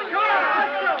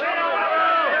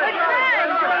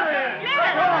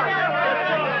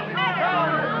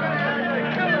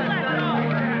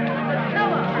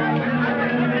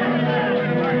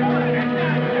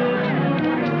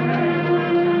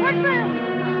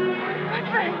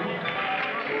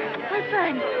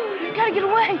 You gotta get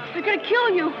away. They're gonna kill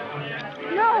you.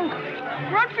 No.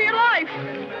 Run for your life.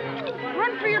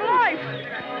 Run for your life.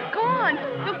 Go on.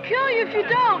 They'll kill you if you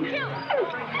don't.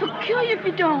 They'll kill you if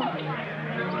you don't.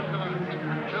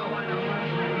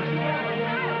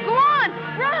 Go on.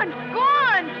 Run. Go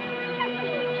on.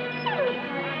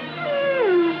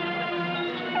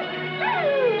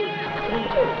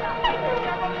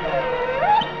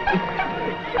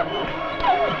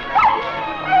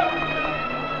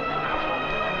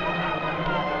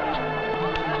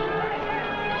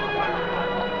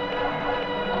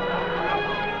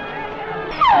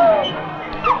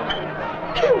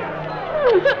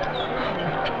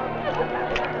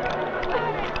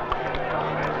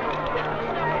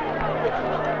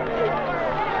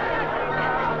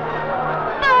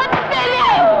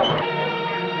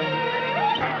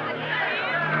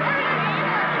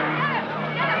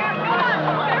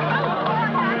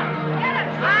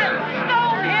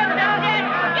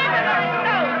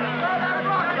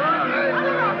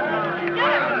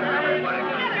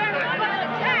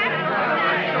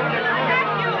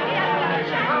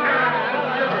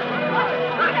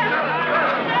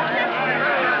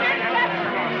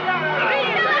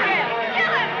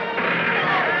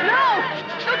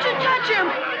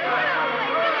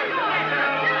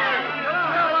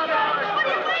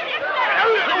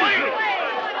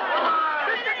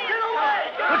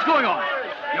 What's going on?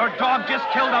 Your dog just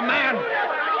killed a man. It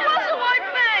wasn't White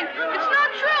Fang. It's not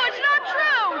true. It's not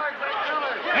true.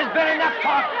 There's been enough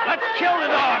talk. Let's kill the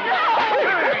dog.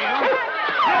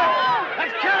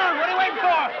 Let's kill him. What are you waiting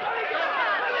for?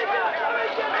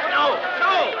 No.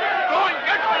 Go and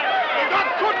get him. The dog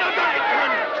couldn't have done it to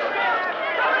him.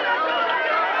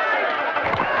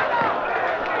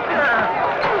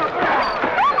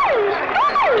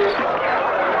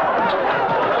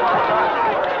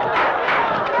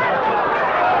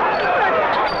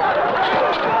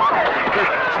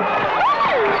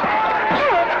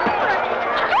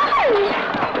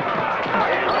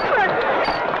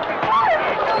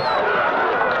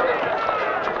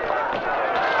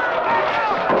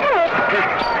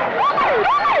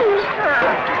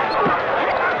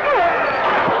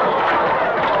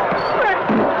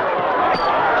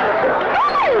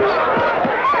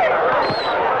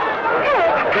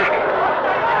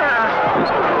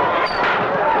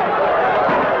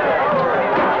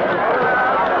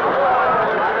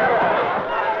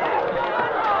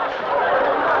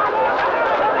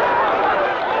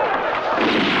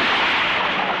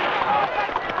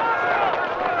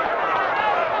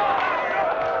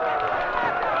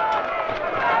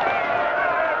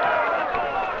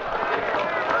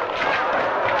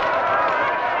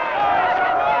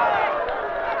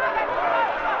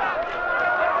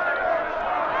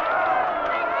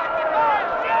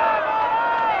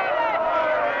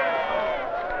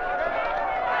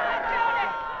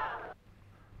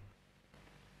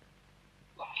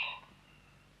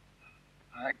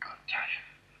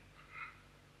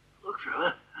 Look,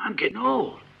 fella, I'm getting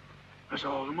old. That's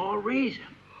all the more reason.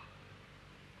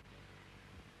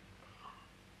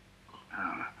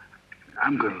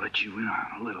 I'm gonna let you in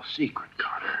on a little secret,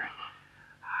 Carter.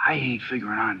 I ain't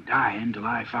figuring on dying till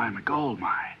I find my gold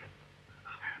mine.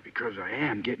 Because I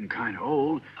am getting kind of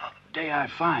old, the day I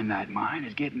find that mine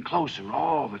is getting closer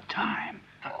all the time.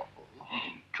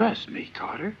 Trust me,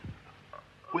 Carter.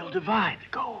 We'll divide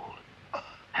the gold.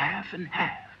 Half and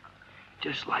half.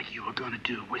 Just like you were gonna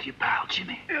do with your pal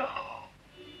Jimmy.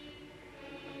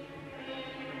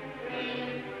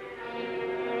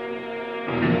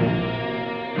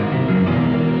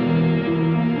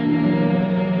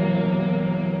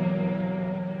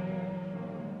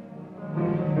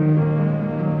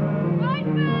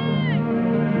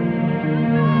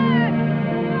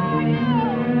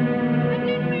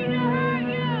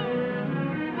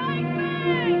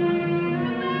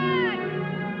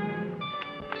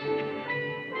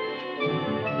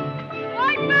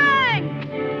 White Fang!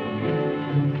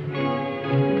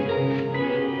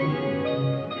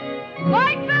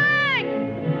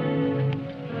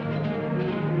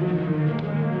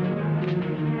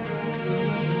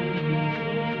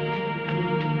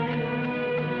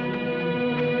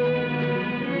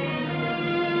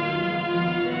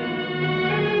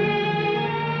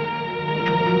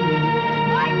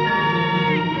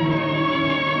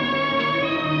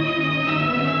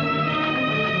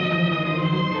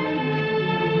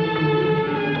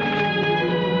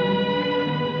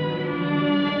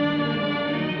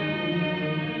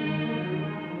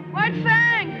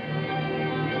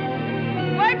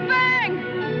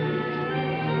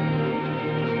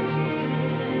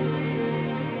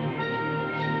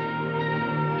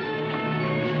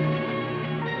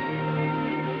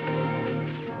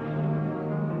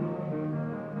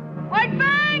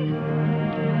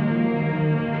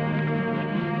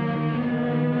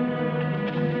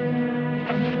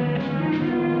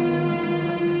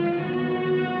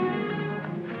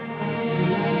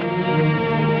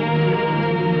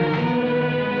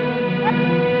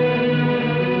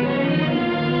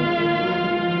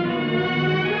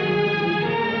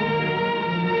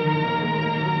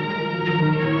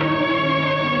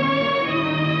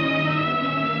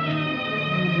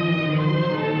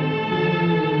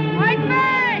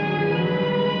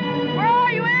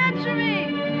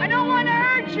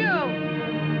 at you!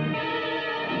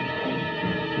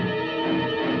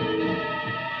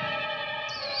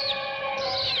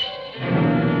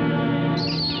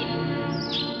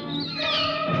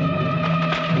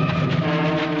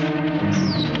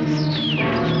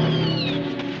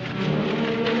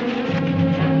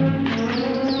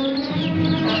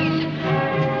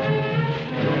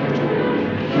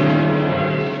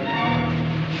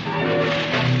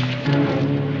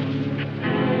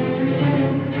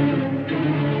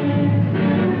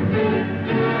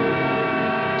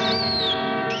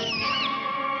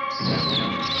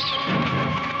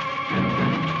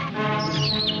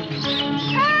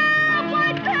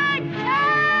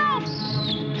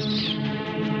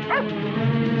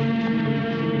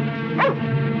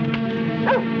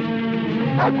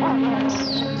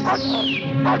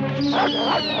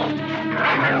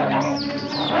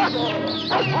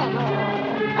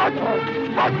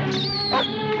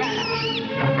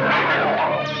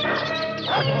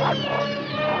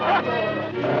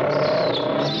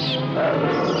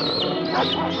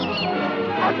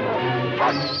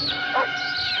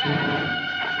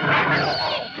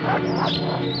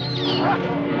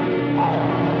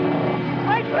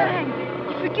 White Fang!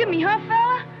 You forgive me, huh,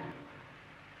 fella?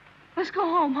 Let's go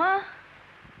home, huh?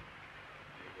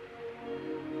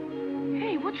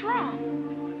 Hey, what's wrong?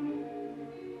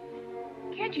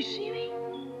 Can't you see me?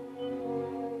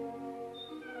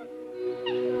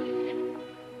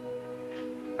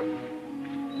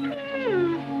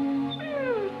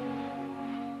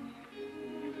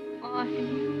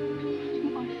 It's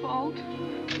my fault.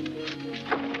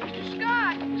 Mr.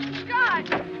 Scott! Mr. Scott!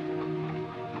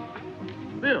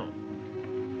 Bill.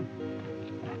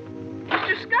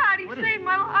 Mr. Scott, he saved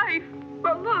my life.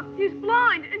 But look, he's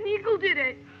blind, and Eagle did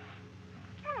it.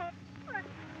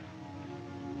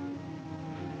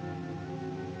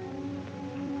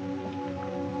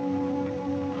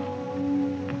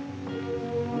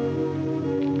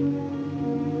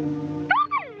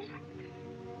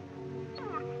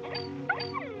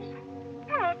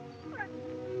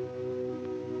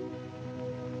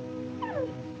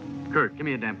 Kurt, give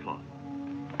me a damp cloth.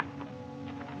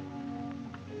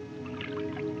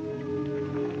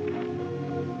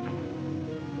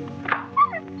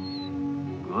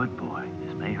 Good boy.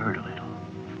 This may hurt a little.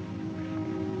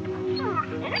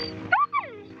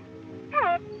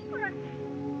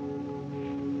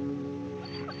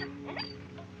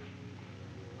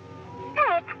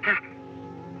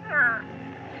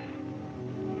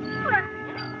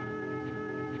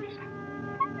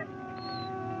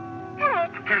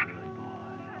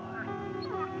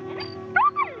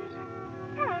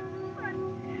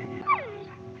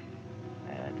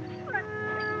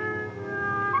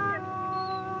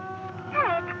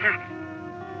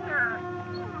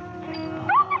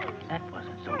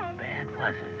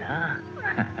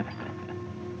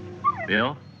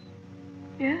 Bill?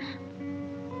 Yes?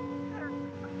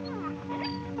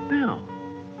 Bill.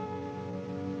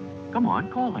 Come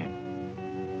on, call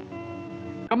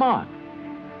him. Come on.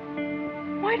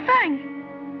 White Fang!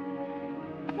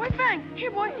 White Fang!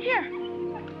 Here, boy, here.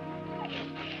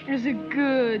 Here's a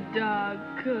good dog,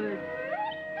 good.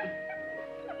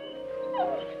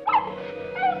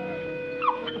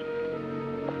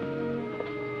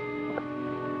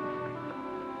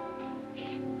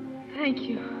 Thank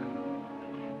you.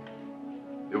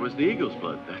 It was the eagle's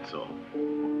blood, that's all.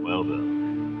 Well,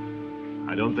 Bill,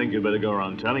 I don't think you better go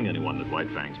around telling anyone that White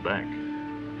Fang's back.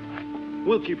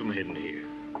 We'll keep him hidden here.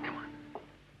 Come on.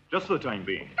 Just for the time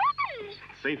being.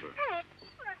 Safer.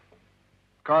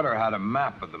 Carter had a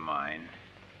map of the mine.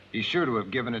 He's sure to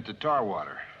have given it to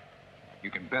Tarwater.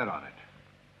 You can bet on it.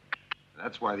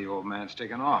 That's why the old man's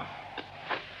taken off.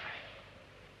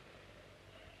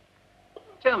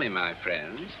 Tell me, my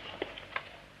friends,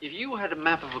 if you had a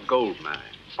map of a gold mine,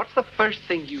 what's the first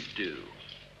thing you'd do?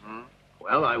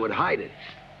 Well, I would hide it.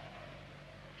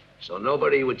 So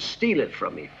nobody would steal it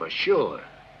from me, for sure.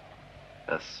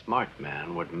 A smart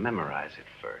man would memorize it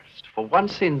first. For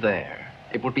once in there,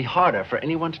 it would be harder for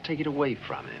anyone to take it away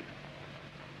from him.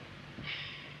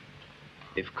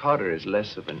 If Carter is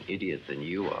less of an idiot than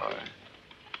you are,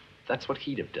 that's what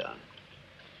he'd have done.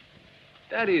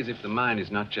 That is, if the mine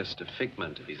is not just a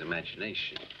figment of his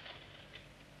imagination.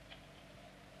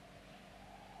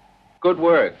 Good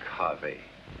work, Harvey.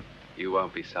 You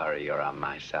won't be sorry you're on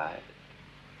my side.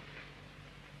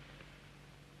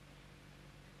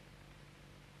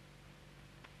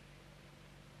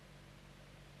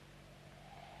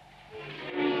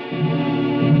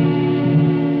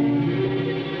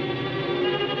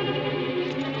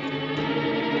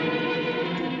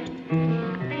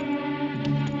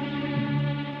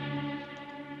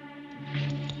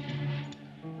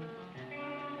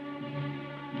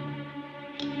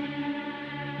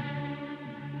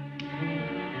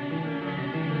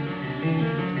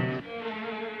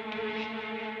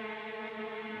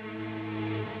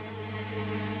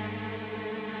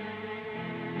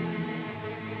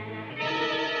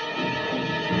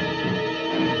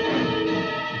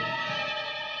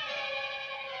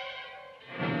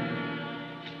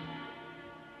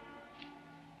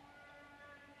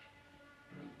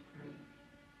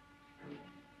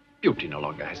 Beauty no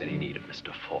longer has any need of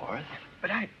Mr. Forth.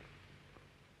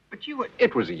 But you were...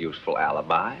 It was a useful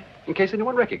alibi, in case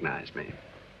anyone recognized me.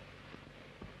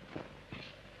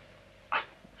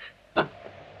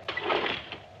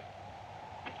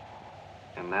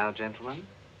 And now, gentlemen,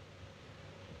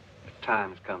 the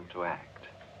time's come to act.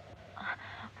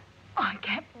 I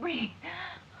can't breathe.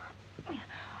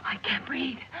 I can't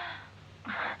breathe.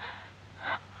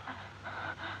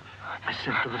 I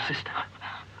sent to the sister.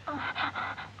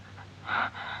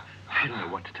 I don't know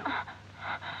what to do.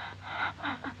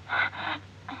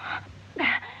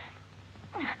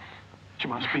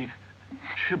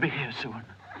 She'll be here soon.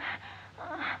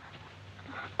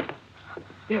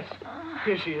 Yes,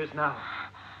 here she is now.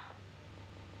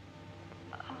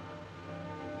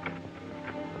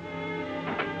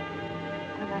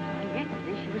 Well, that's why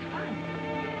yesterday she was fine.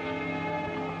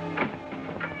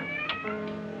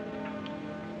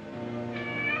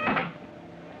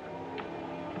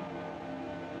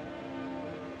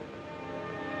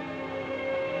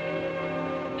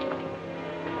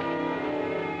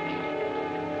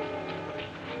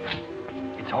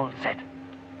 It's all set.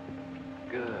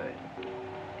 Good.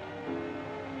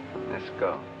 Let's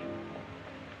go.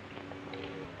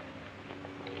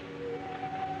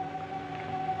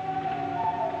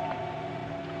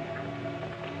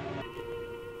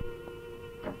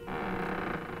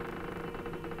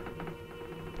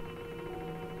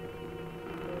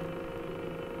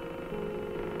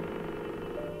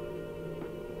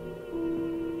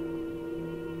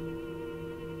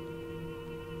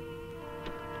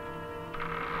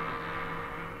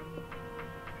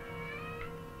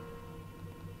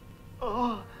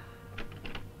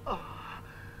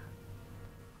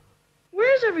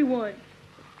 Where's everyone?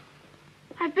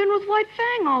 I've been with White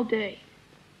Fang all day.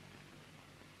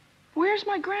 Where's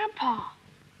my grandpa?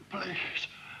 Please,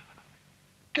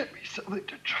 get me something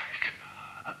to drink.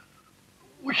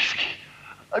 Whiskey.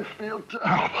 I feel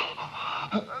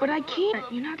terrible. But I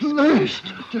can't. You're not Please, supposed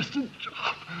to. just a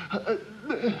drop.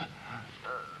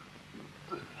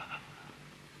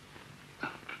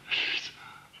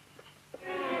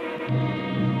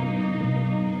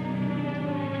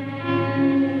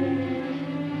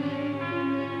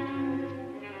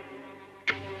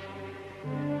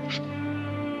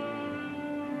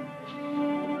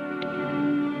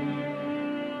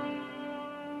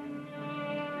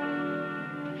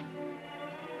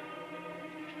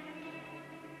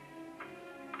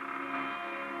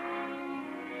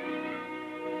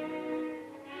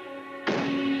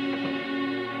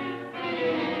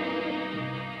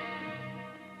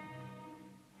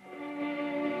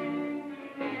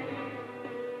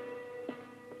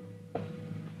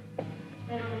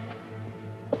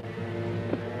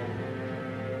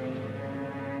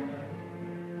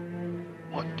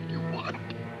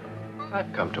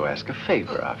 I've come to ask a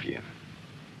favor of you.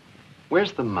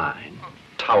 Where's the mine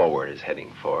Towerward is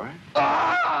heading for?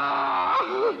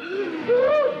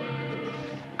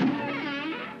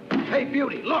 Hey,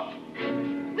 Beauty, look!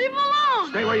 Leave him alone!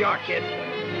 Stay where you are, kid.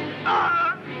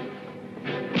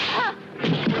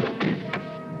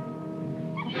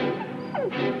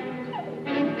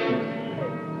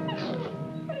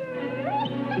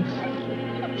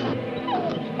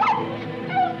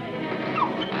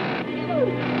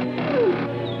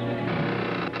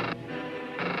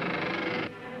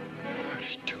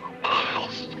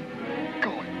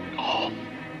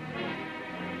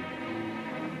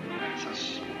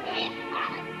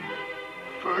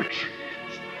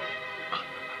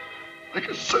 Like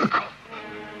a circle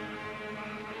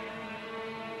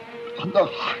on the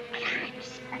high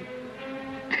plains.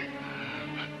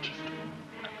 Just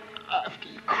after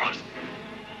you cross the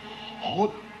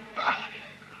whole valley.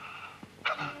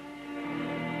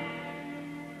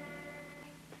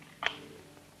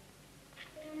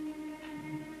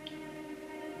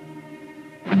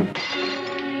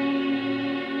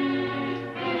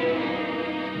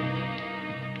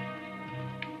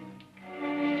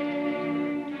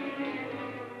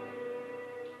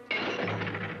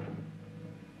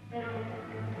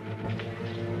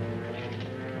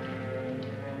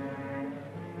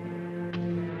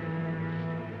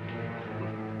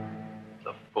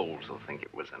 Fools will think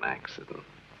it was an accident.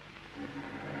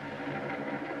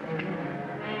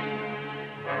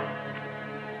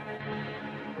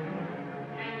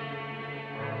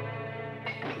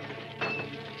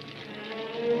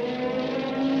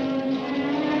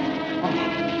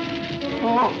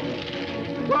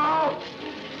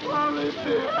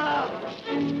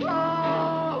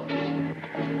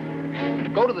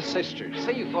 Go to the sisters.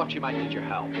 Say you thought she might need your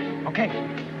help. Okay.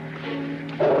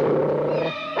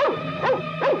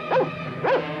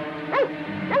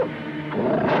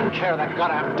 took care of that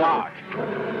goddamn dog.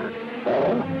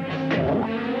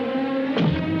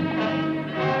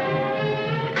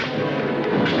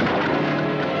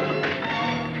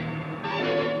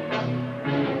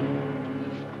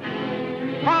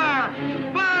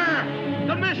 Fire! Fire!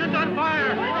 The mission's on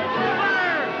fire! Fire!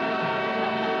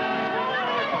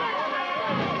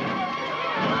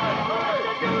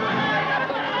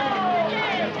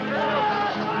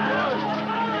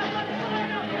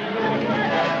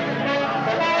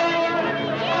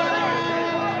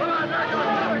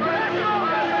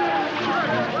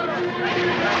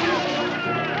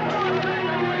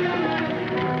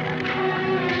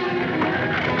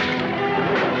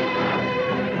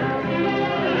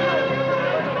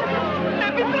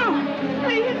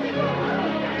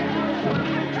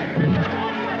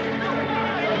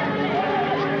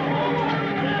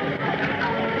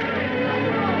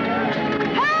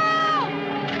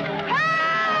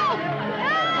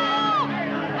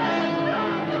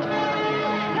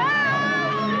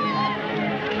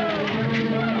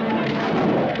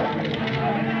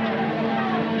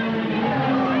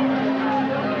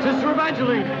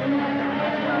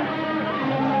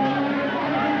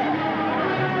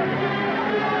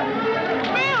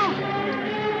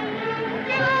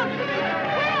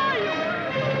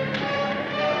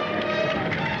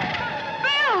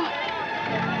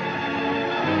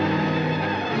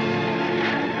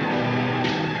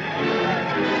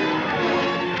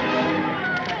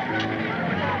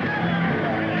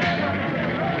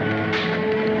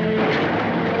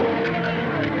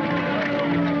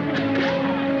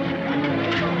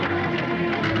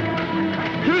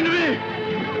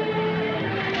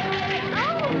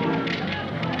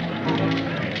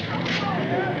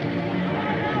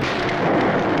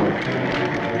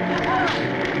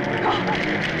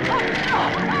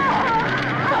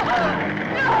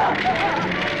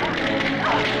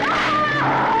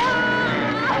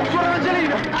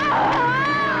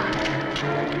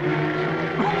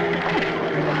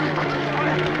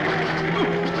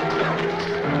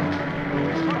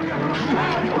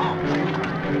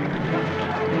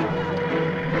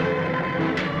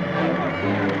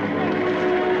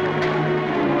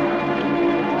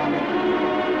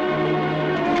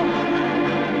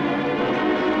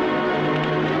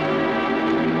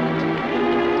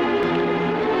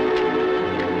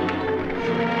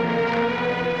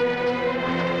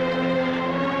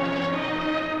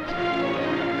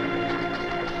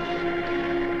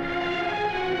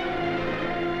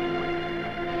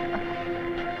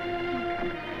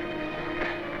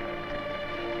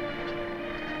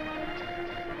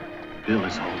 Bill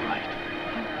is all right.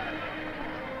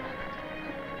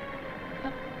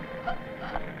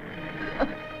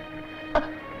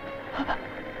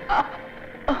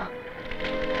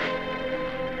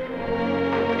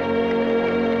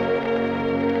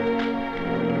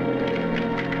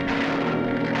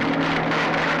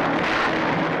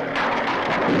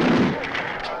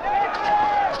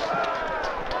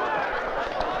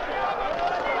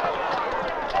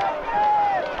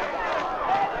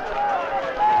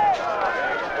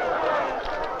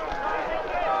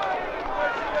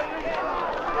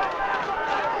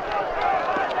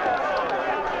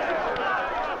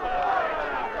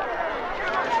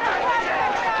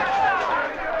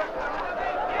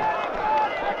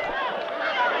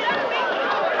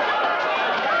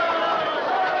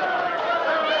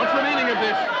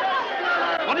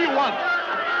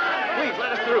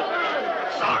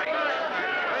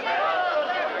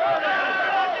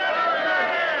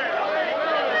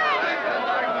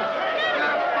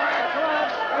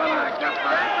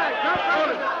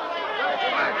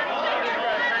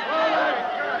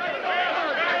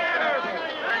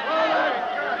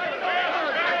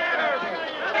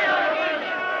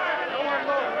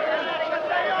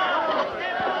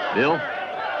 Bill,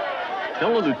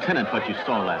 tell the lieutenant what you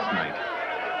saw last night.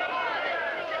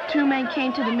 2 men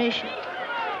came to the mission.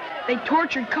 They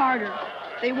tortured Carter.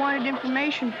 They wanted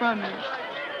information from him.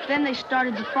 Then they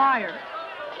started the fire.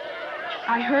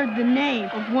 I heard the name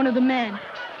of one of the men.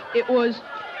 It was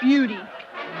Beauty.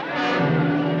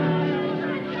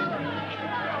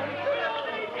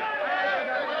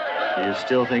 Do you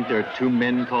still think there are 2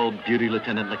 men called Beauty,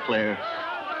 Lieutenant LeClaire?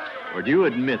 Or do you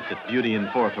admit that Beauty and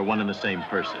Forth are one and the same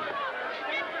person?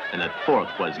 And that Forth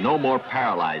was no more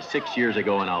paralyzed 6 years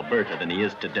ago in Alberta than he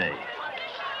is today?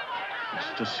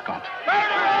 Mr. Scott.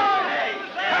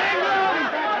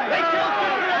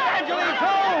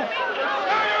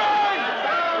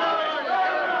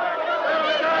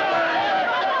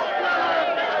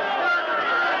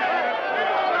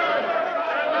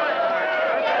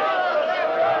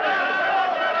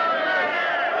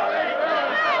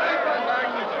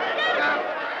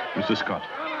 Mr. Scott,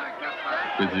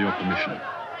 with your permission,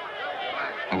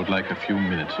 I would like a few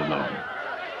minutes alone.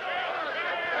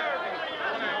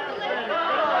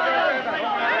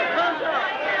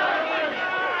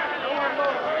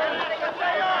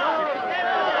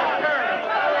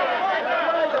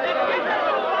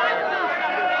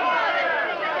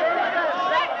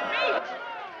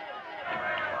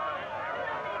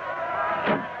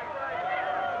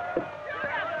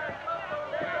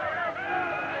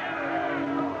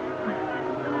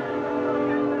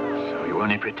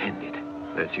 Only pretended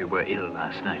that you were ill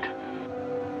last night.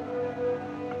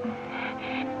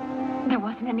 There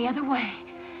wasn't any other way.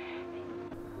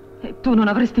 E tu non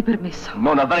avresti permesso.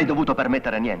 Non avrei dovuto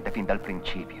permettere niente fin dal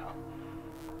principio.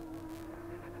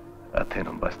 A te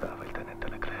non bastava il tenente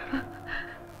Leclerc.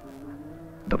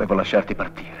 Dovevo lasciarti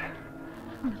partire.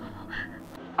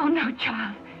 Oh, no,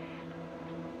 Charles.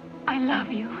 I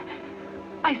love you.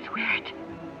 I swear it.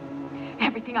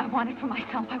 Everything I wanted for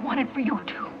myself, I wanted for you,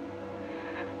 too.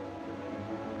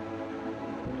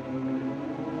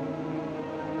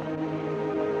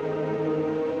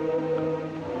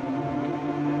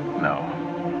 No.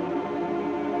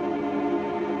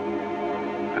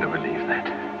 I don't believe that.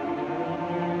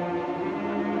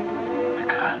 I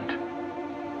can't.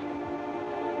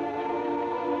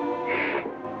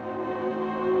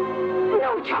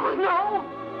 No, Charles, no!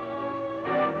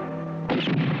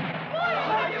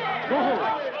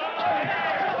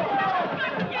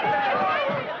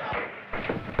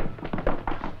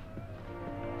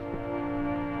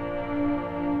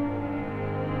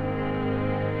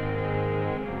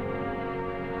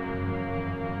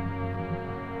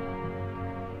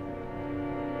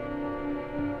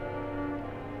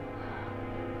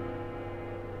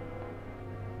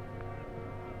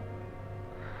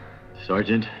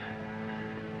 Sergeant,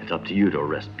 it's up to you to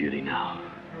arrest Beauty now.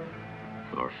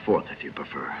 Or Fourth, if you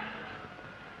prefer.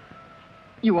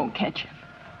 You won't catch him.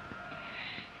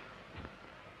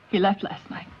 He left last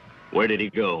night. Where did he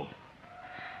go?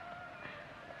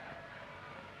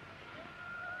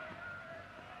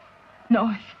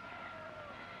 North.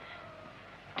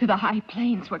 To the high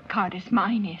plains where Carter's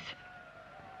mine is.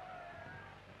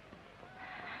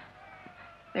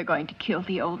 They're going to kill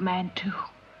the old man, too.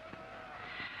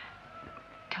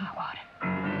 Tarwater.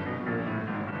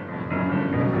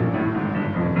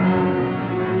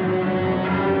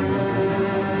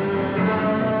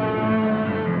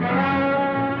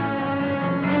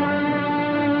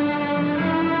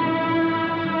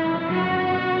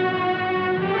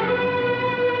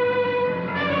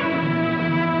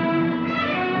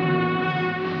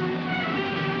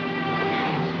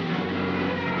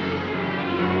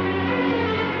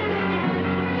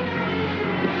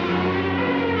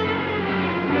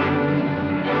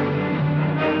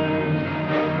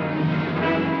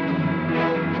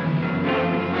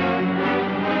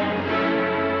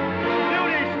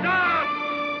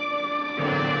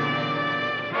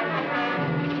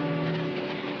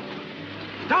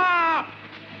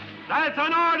 That's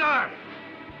an order!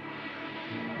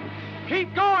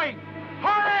 Keep going!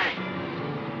 Hurry!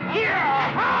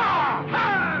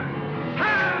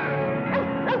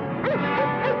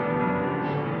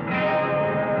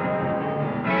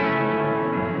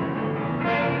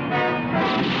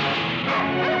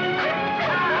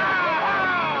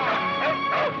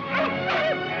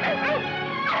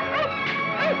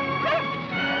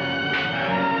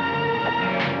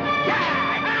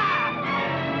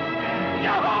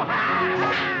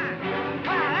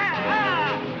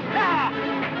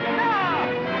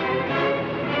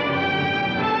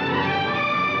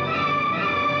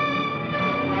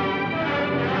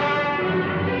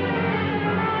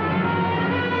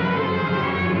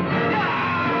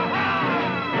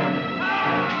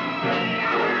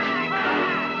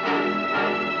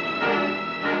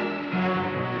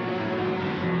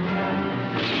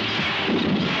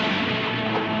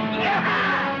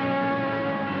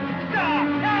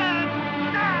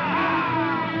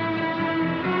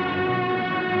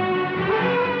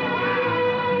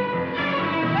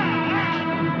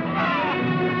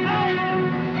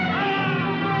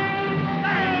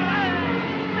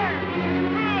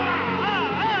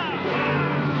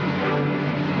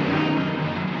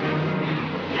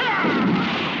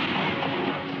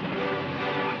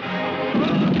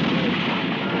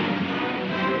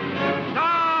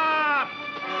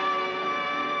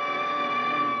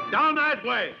 Down that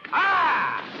way.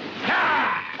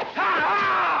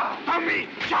 For me.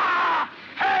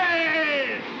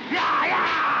 Hey!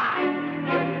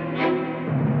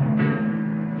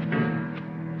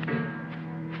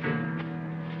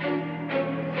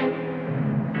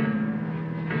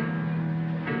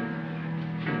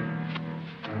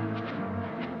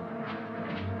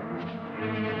 Get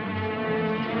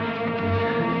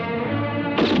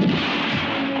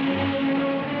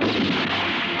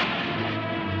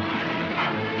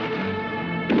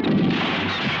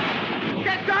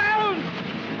down!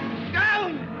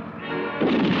 Down!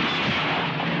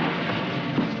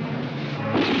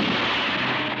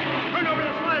 Turn over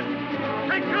the sled!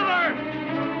 Take cover!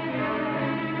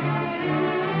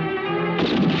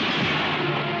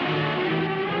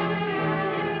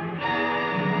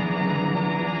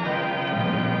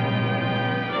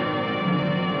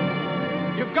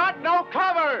 You've got no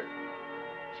cover!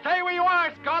 Stay where you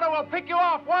are, Scott, or we'll pick you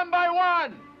off one by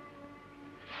one!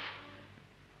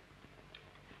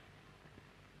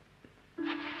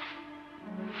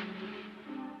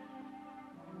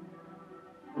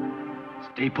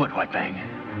 Stay put, White Fang.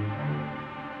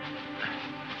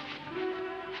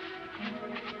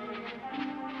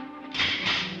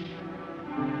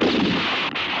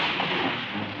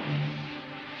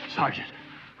 Sergeant.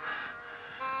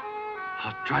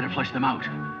 I'll try to flush them out.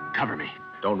 Cover me.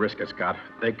 Don't risk it, Scott.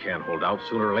 They can't hold out.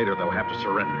 Sooner or later, they'll have to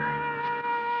surrender.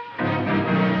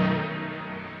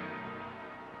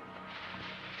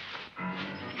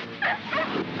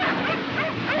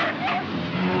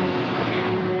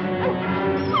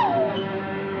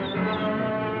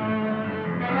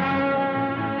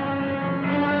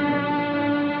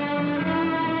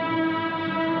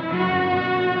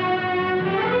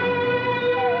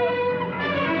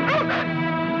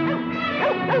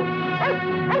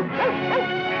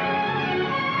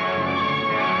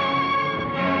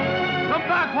 Come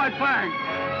back, White Fang!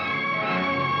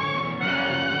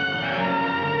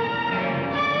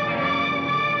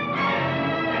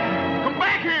 Come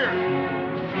back here!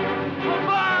 Come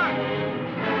back!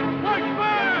 White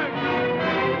Fang!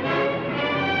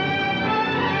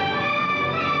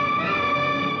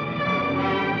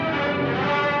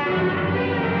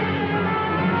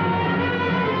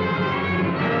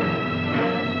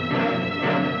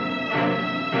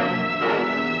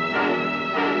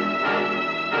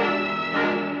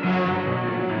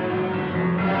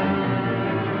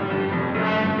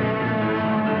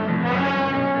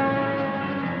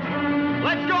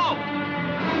 Let's go!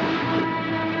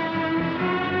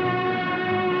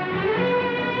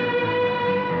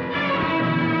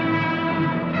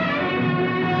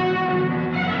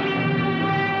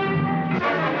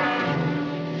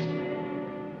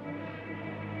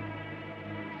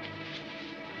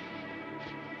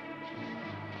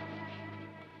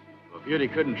 Well, Beauty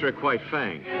couldn't trick White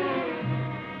Fang.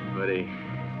 But he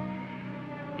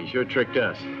sure tricked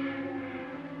us.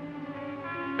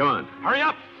 Come on. Hurry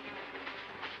up!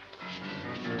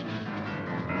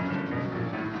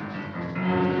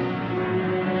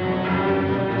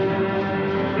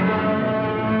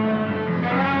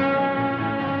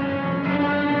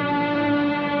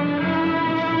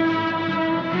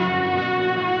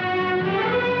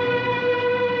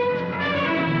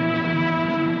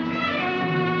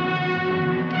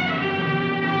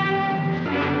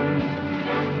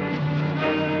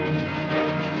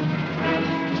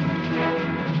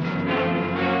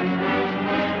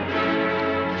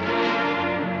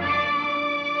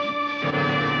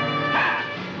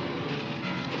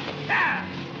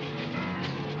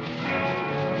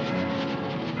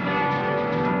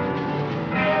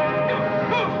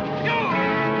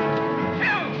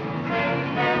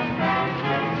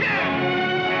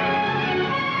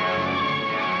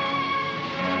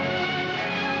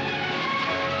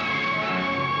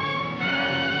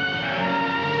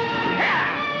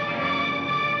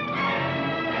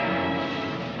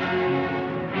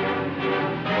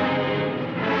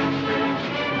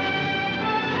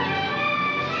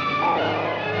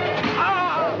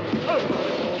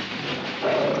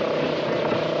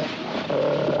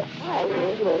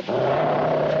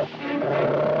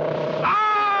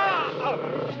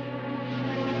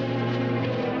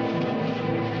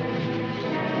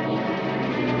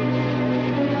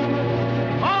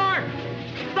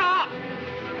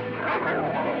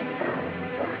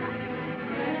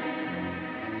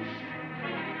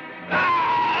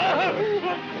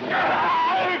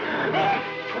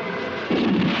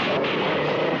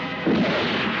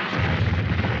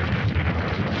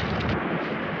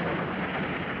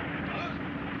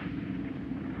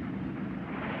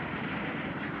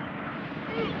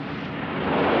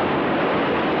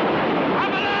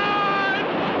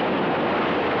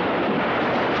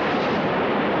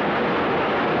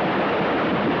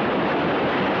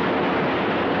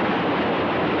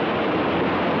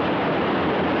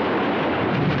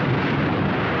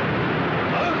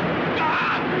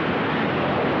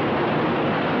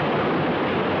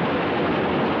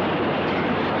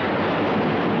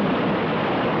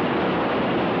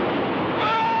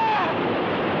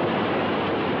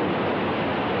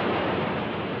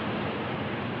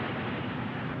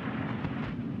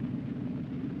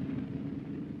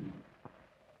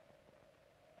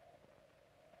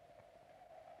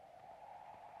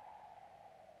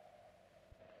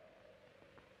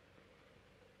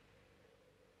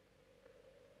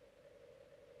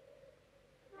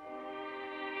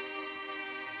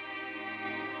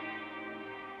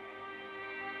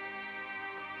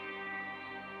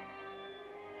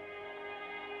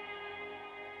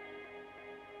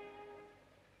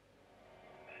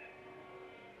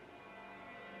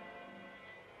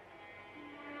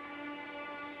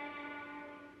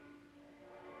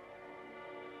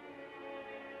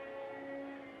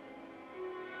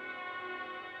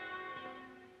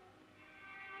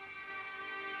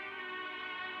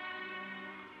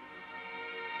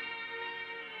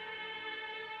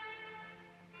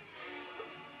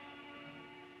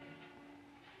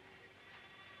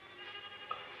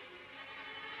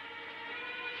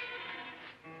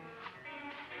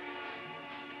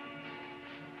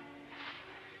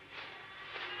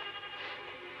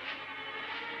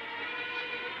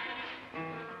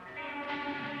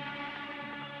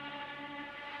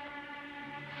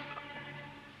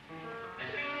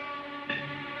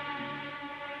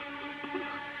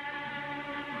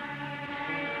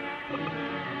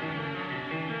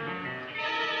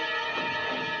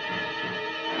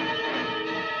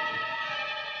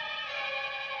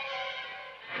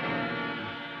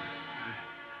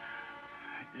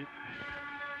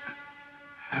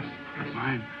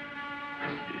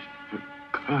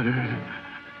 daughter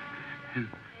and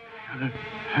the other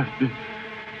half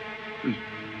was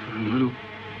for a little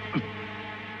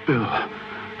bill.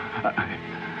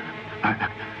 I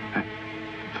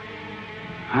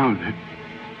found it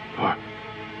for...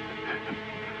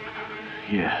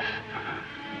 Yes.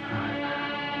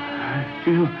 I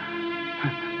feel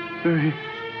very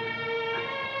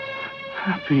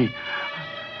happy.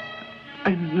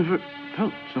 I never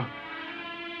felt so.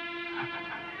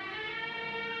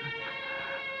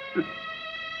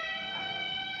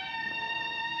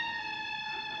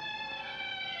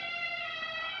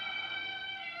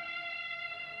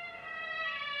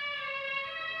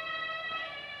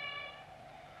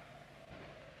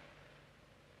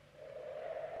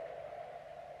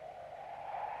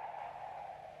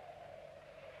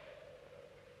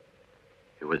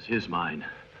 It was his mine.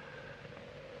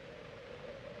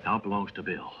 Now it belongs to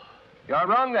Bill. You're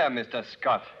wrong there, Mr.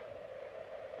 Scott.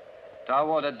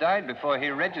 Tarwater died before he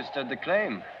registered the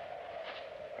claim.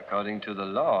 According to the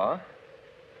law,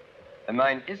 the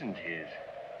mine isn't his.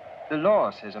 The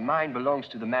law says a mine belongs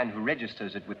to the man who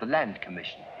registers it with the Land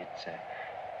Commission. It's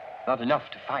not enough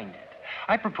to find it.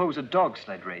 I propose a dog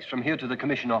sled race from here to the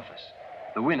commission office.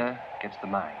 The winner gets the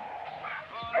mine.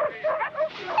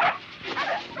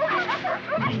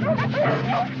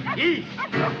 East!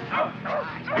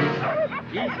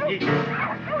 East!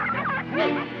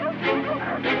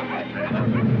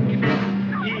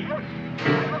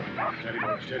 Steady,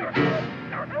 boy, steady.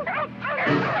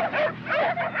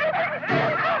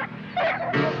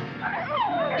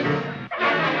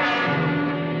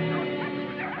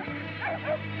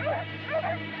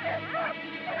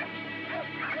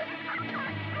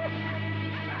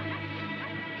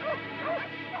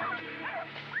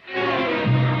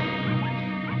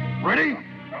 Ready?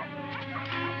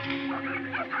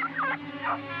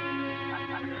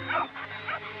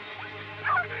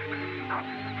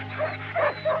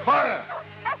 Fire!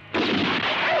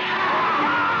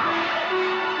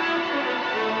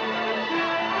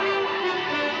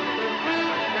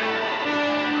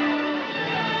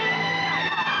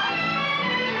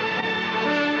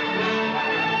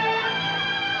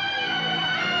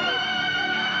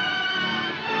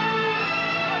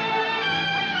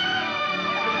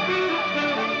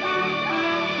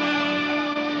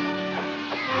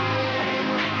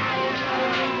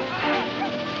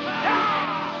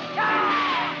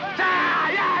 Down!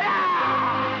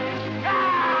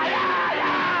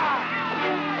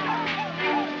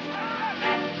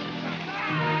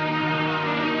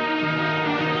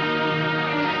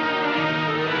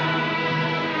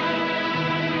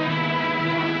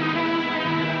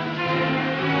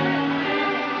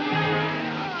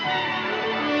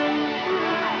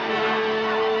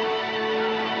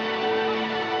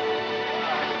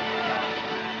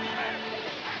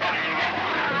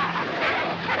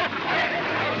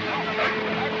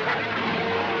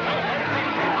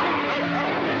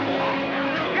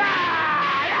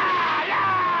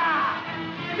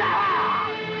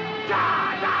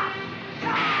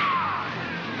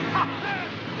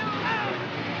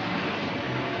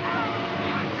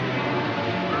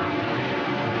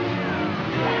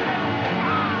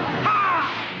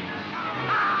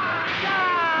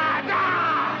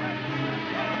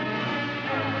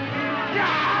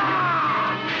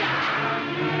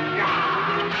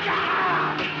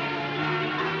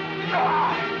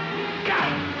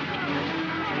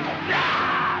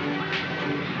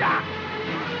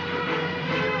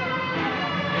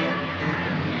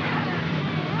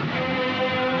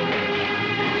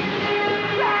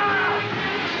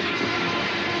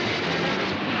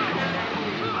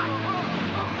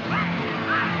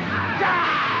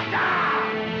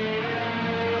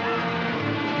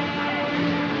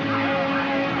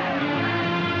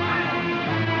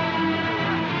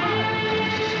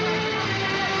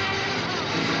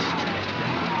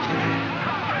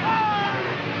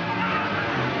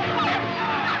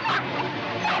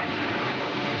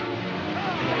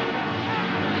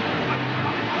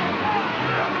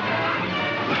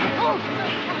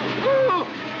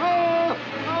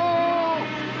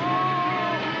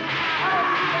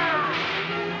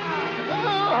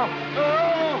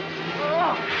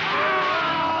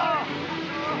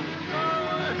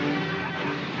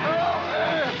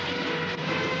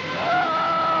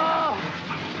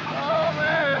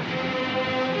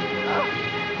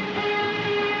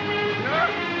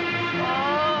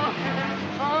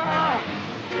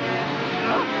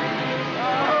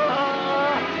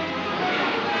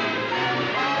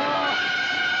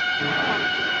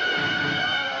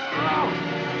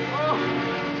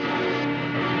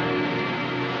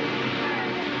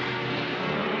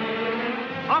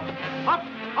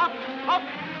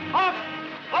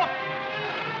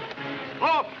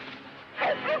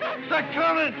 not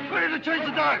coming. Ready to change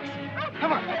the dogs.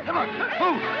 Come on, come on.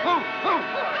 Move.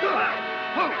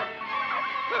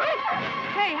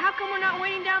 Hey, how come we're not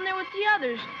waiting down there with the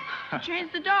others to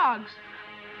change the dogs?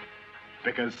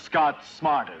 Because Scott's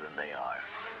smarter than they are.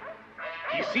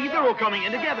 You see, they're all coming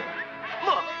in together.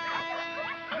 Look.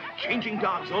 Changing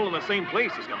dogs all in the same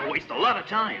place is going to waste a lot of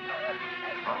time.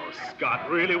 Oh, Scott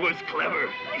really was clever.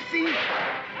 You see?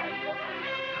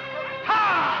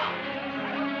 Ha!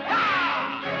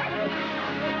 Ha!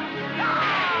 Ha!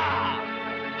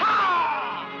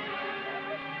 Ha!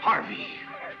 Harvey.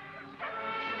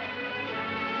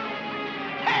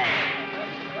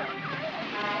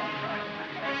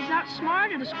 He's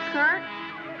outsmarted us, Kurt.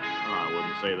 Oh, I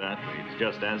wouldn't say that, but he's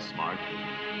just as smart.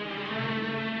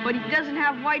 But he doesn't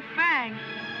have White Fang.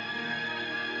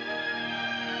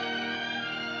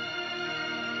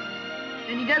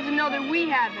 And he doesn't know that we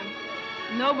have him.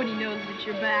 Nobody knows that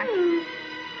you're back.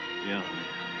 Yeah,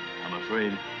 I'm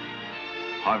afraid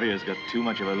Harvey has got too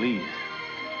much of a lead,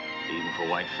 even for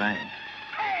White Fang.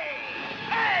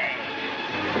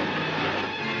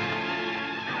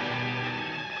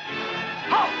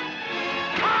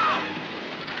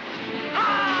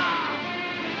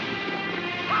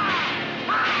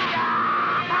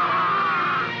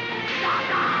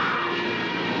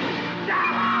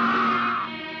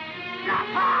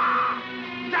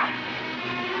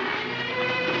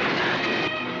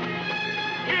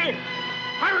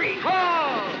 Hurry!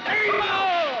 Oh! There you go!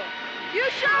 You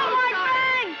show him, White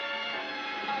Fang!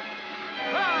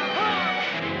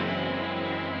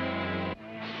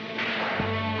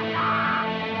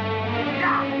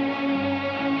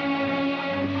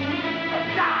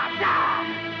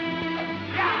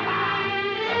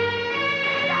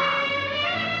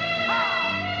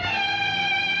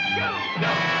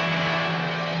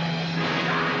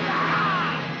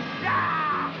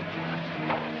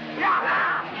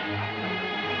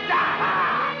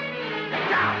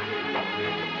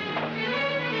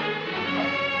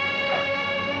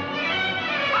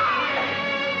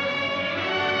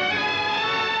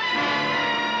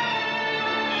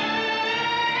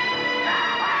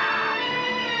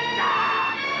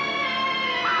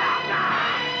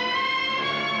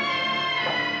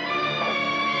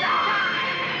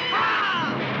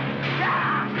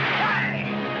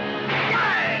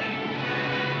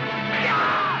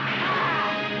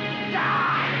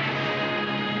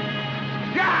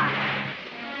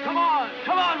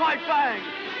 Come on, White Fang!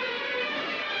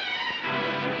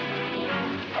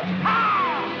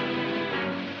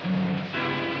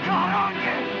 Got on you!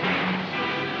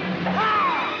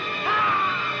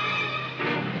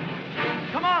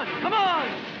 Come on, come on!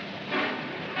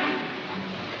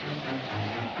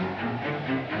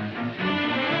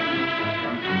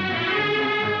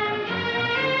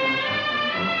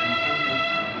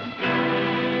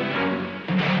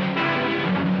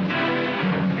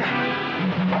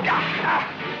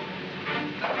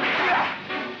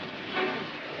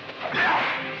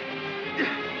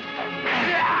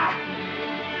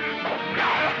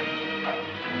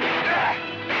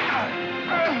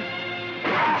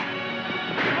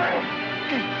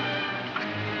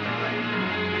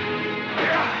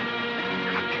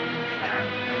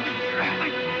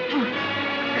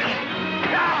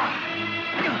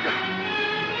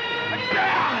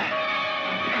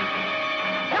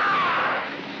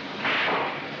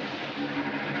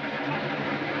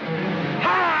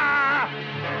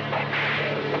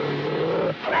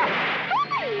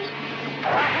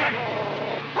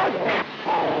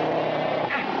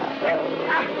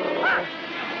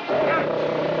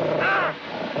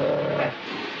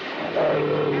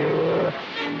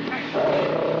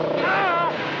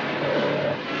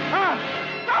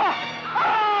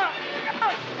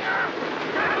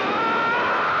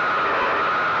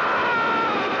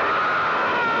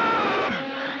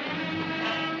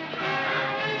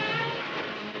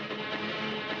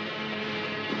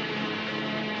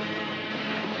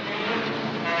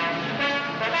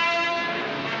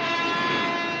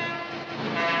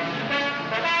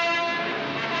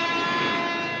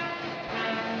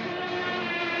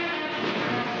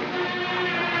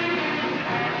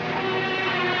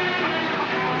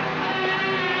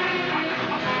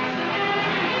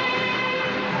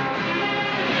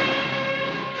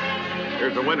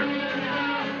 Here's the winner.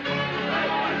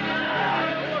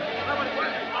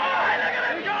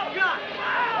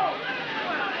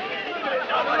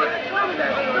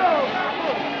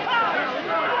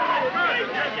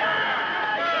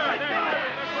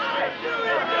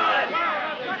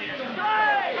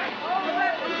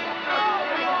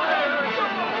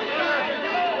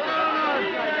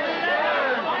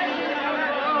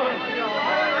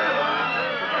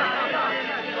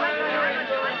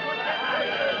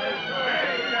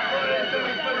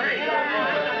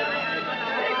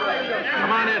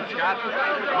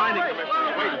 Scott. The mining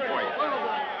commissioner's waiting for you.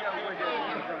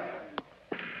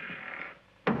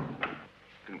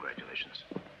 Congratulations.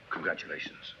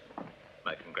 Congratulations.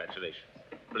 My congratulations.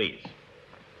 Please.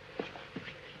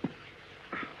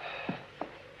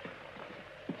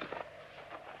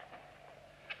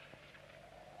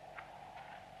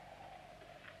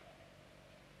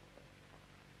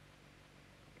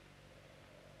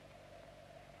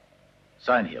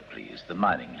 Sign here, please, the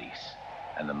mining lease,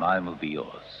 and the mine will be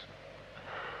yours.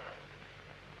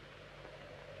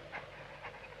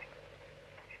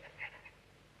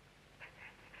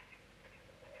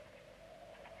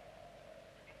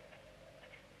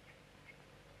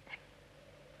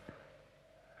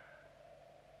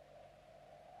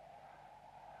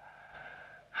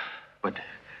 But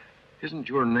isn't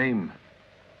your name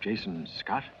Jason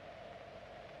Scott?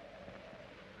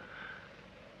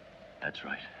 That's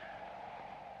right.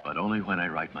 But only when I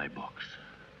write my books.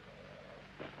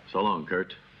 So long,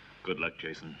 Kurt. Good luck,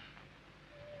 Jason.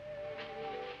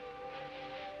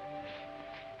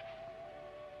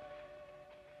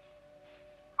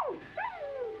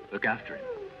 Look after him.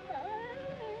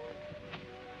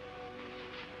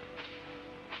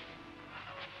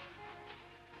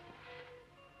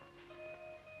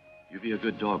 You be a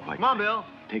good dog, White. Come on, Bill.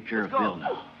 Take care of Let's Bill go.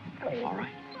 now. All right.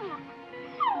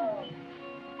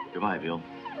 Goodbye, Bill.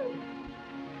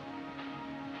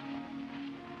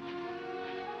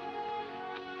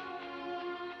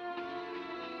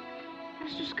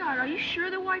 Mr. Scott, are you sure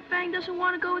the White Fang doesn't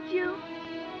want to go with you?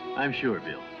 I'm sure,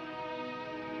 Bill.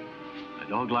 A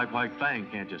dog like White Fang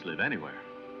can't just live anywhere.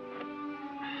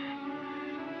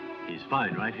 He's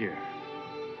fine right here.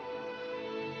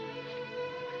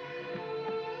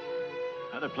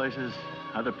 Other places,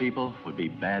 other people would be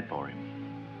bad for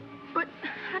him. But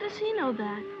how does he know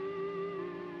that?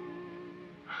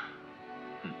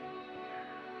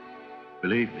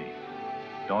 Believe me,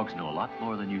 dogs know a lot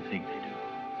more than you think they do.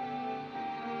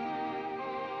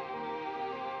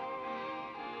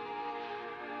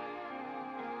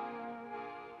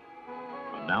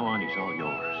 From now on, he's all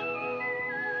yours.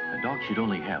 A dog should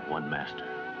only have one master.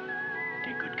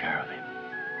 Take good care of him.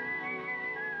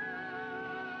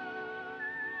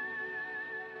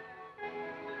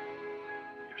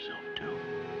 Yourself, too.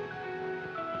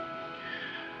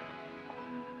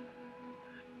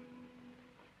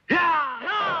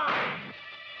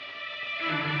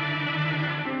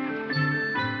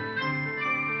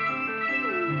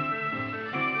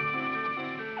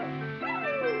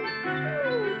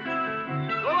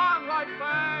 Go on, White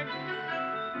Fang!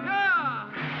 Yeah!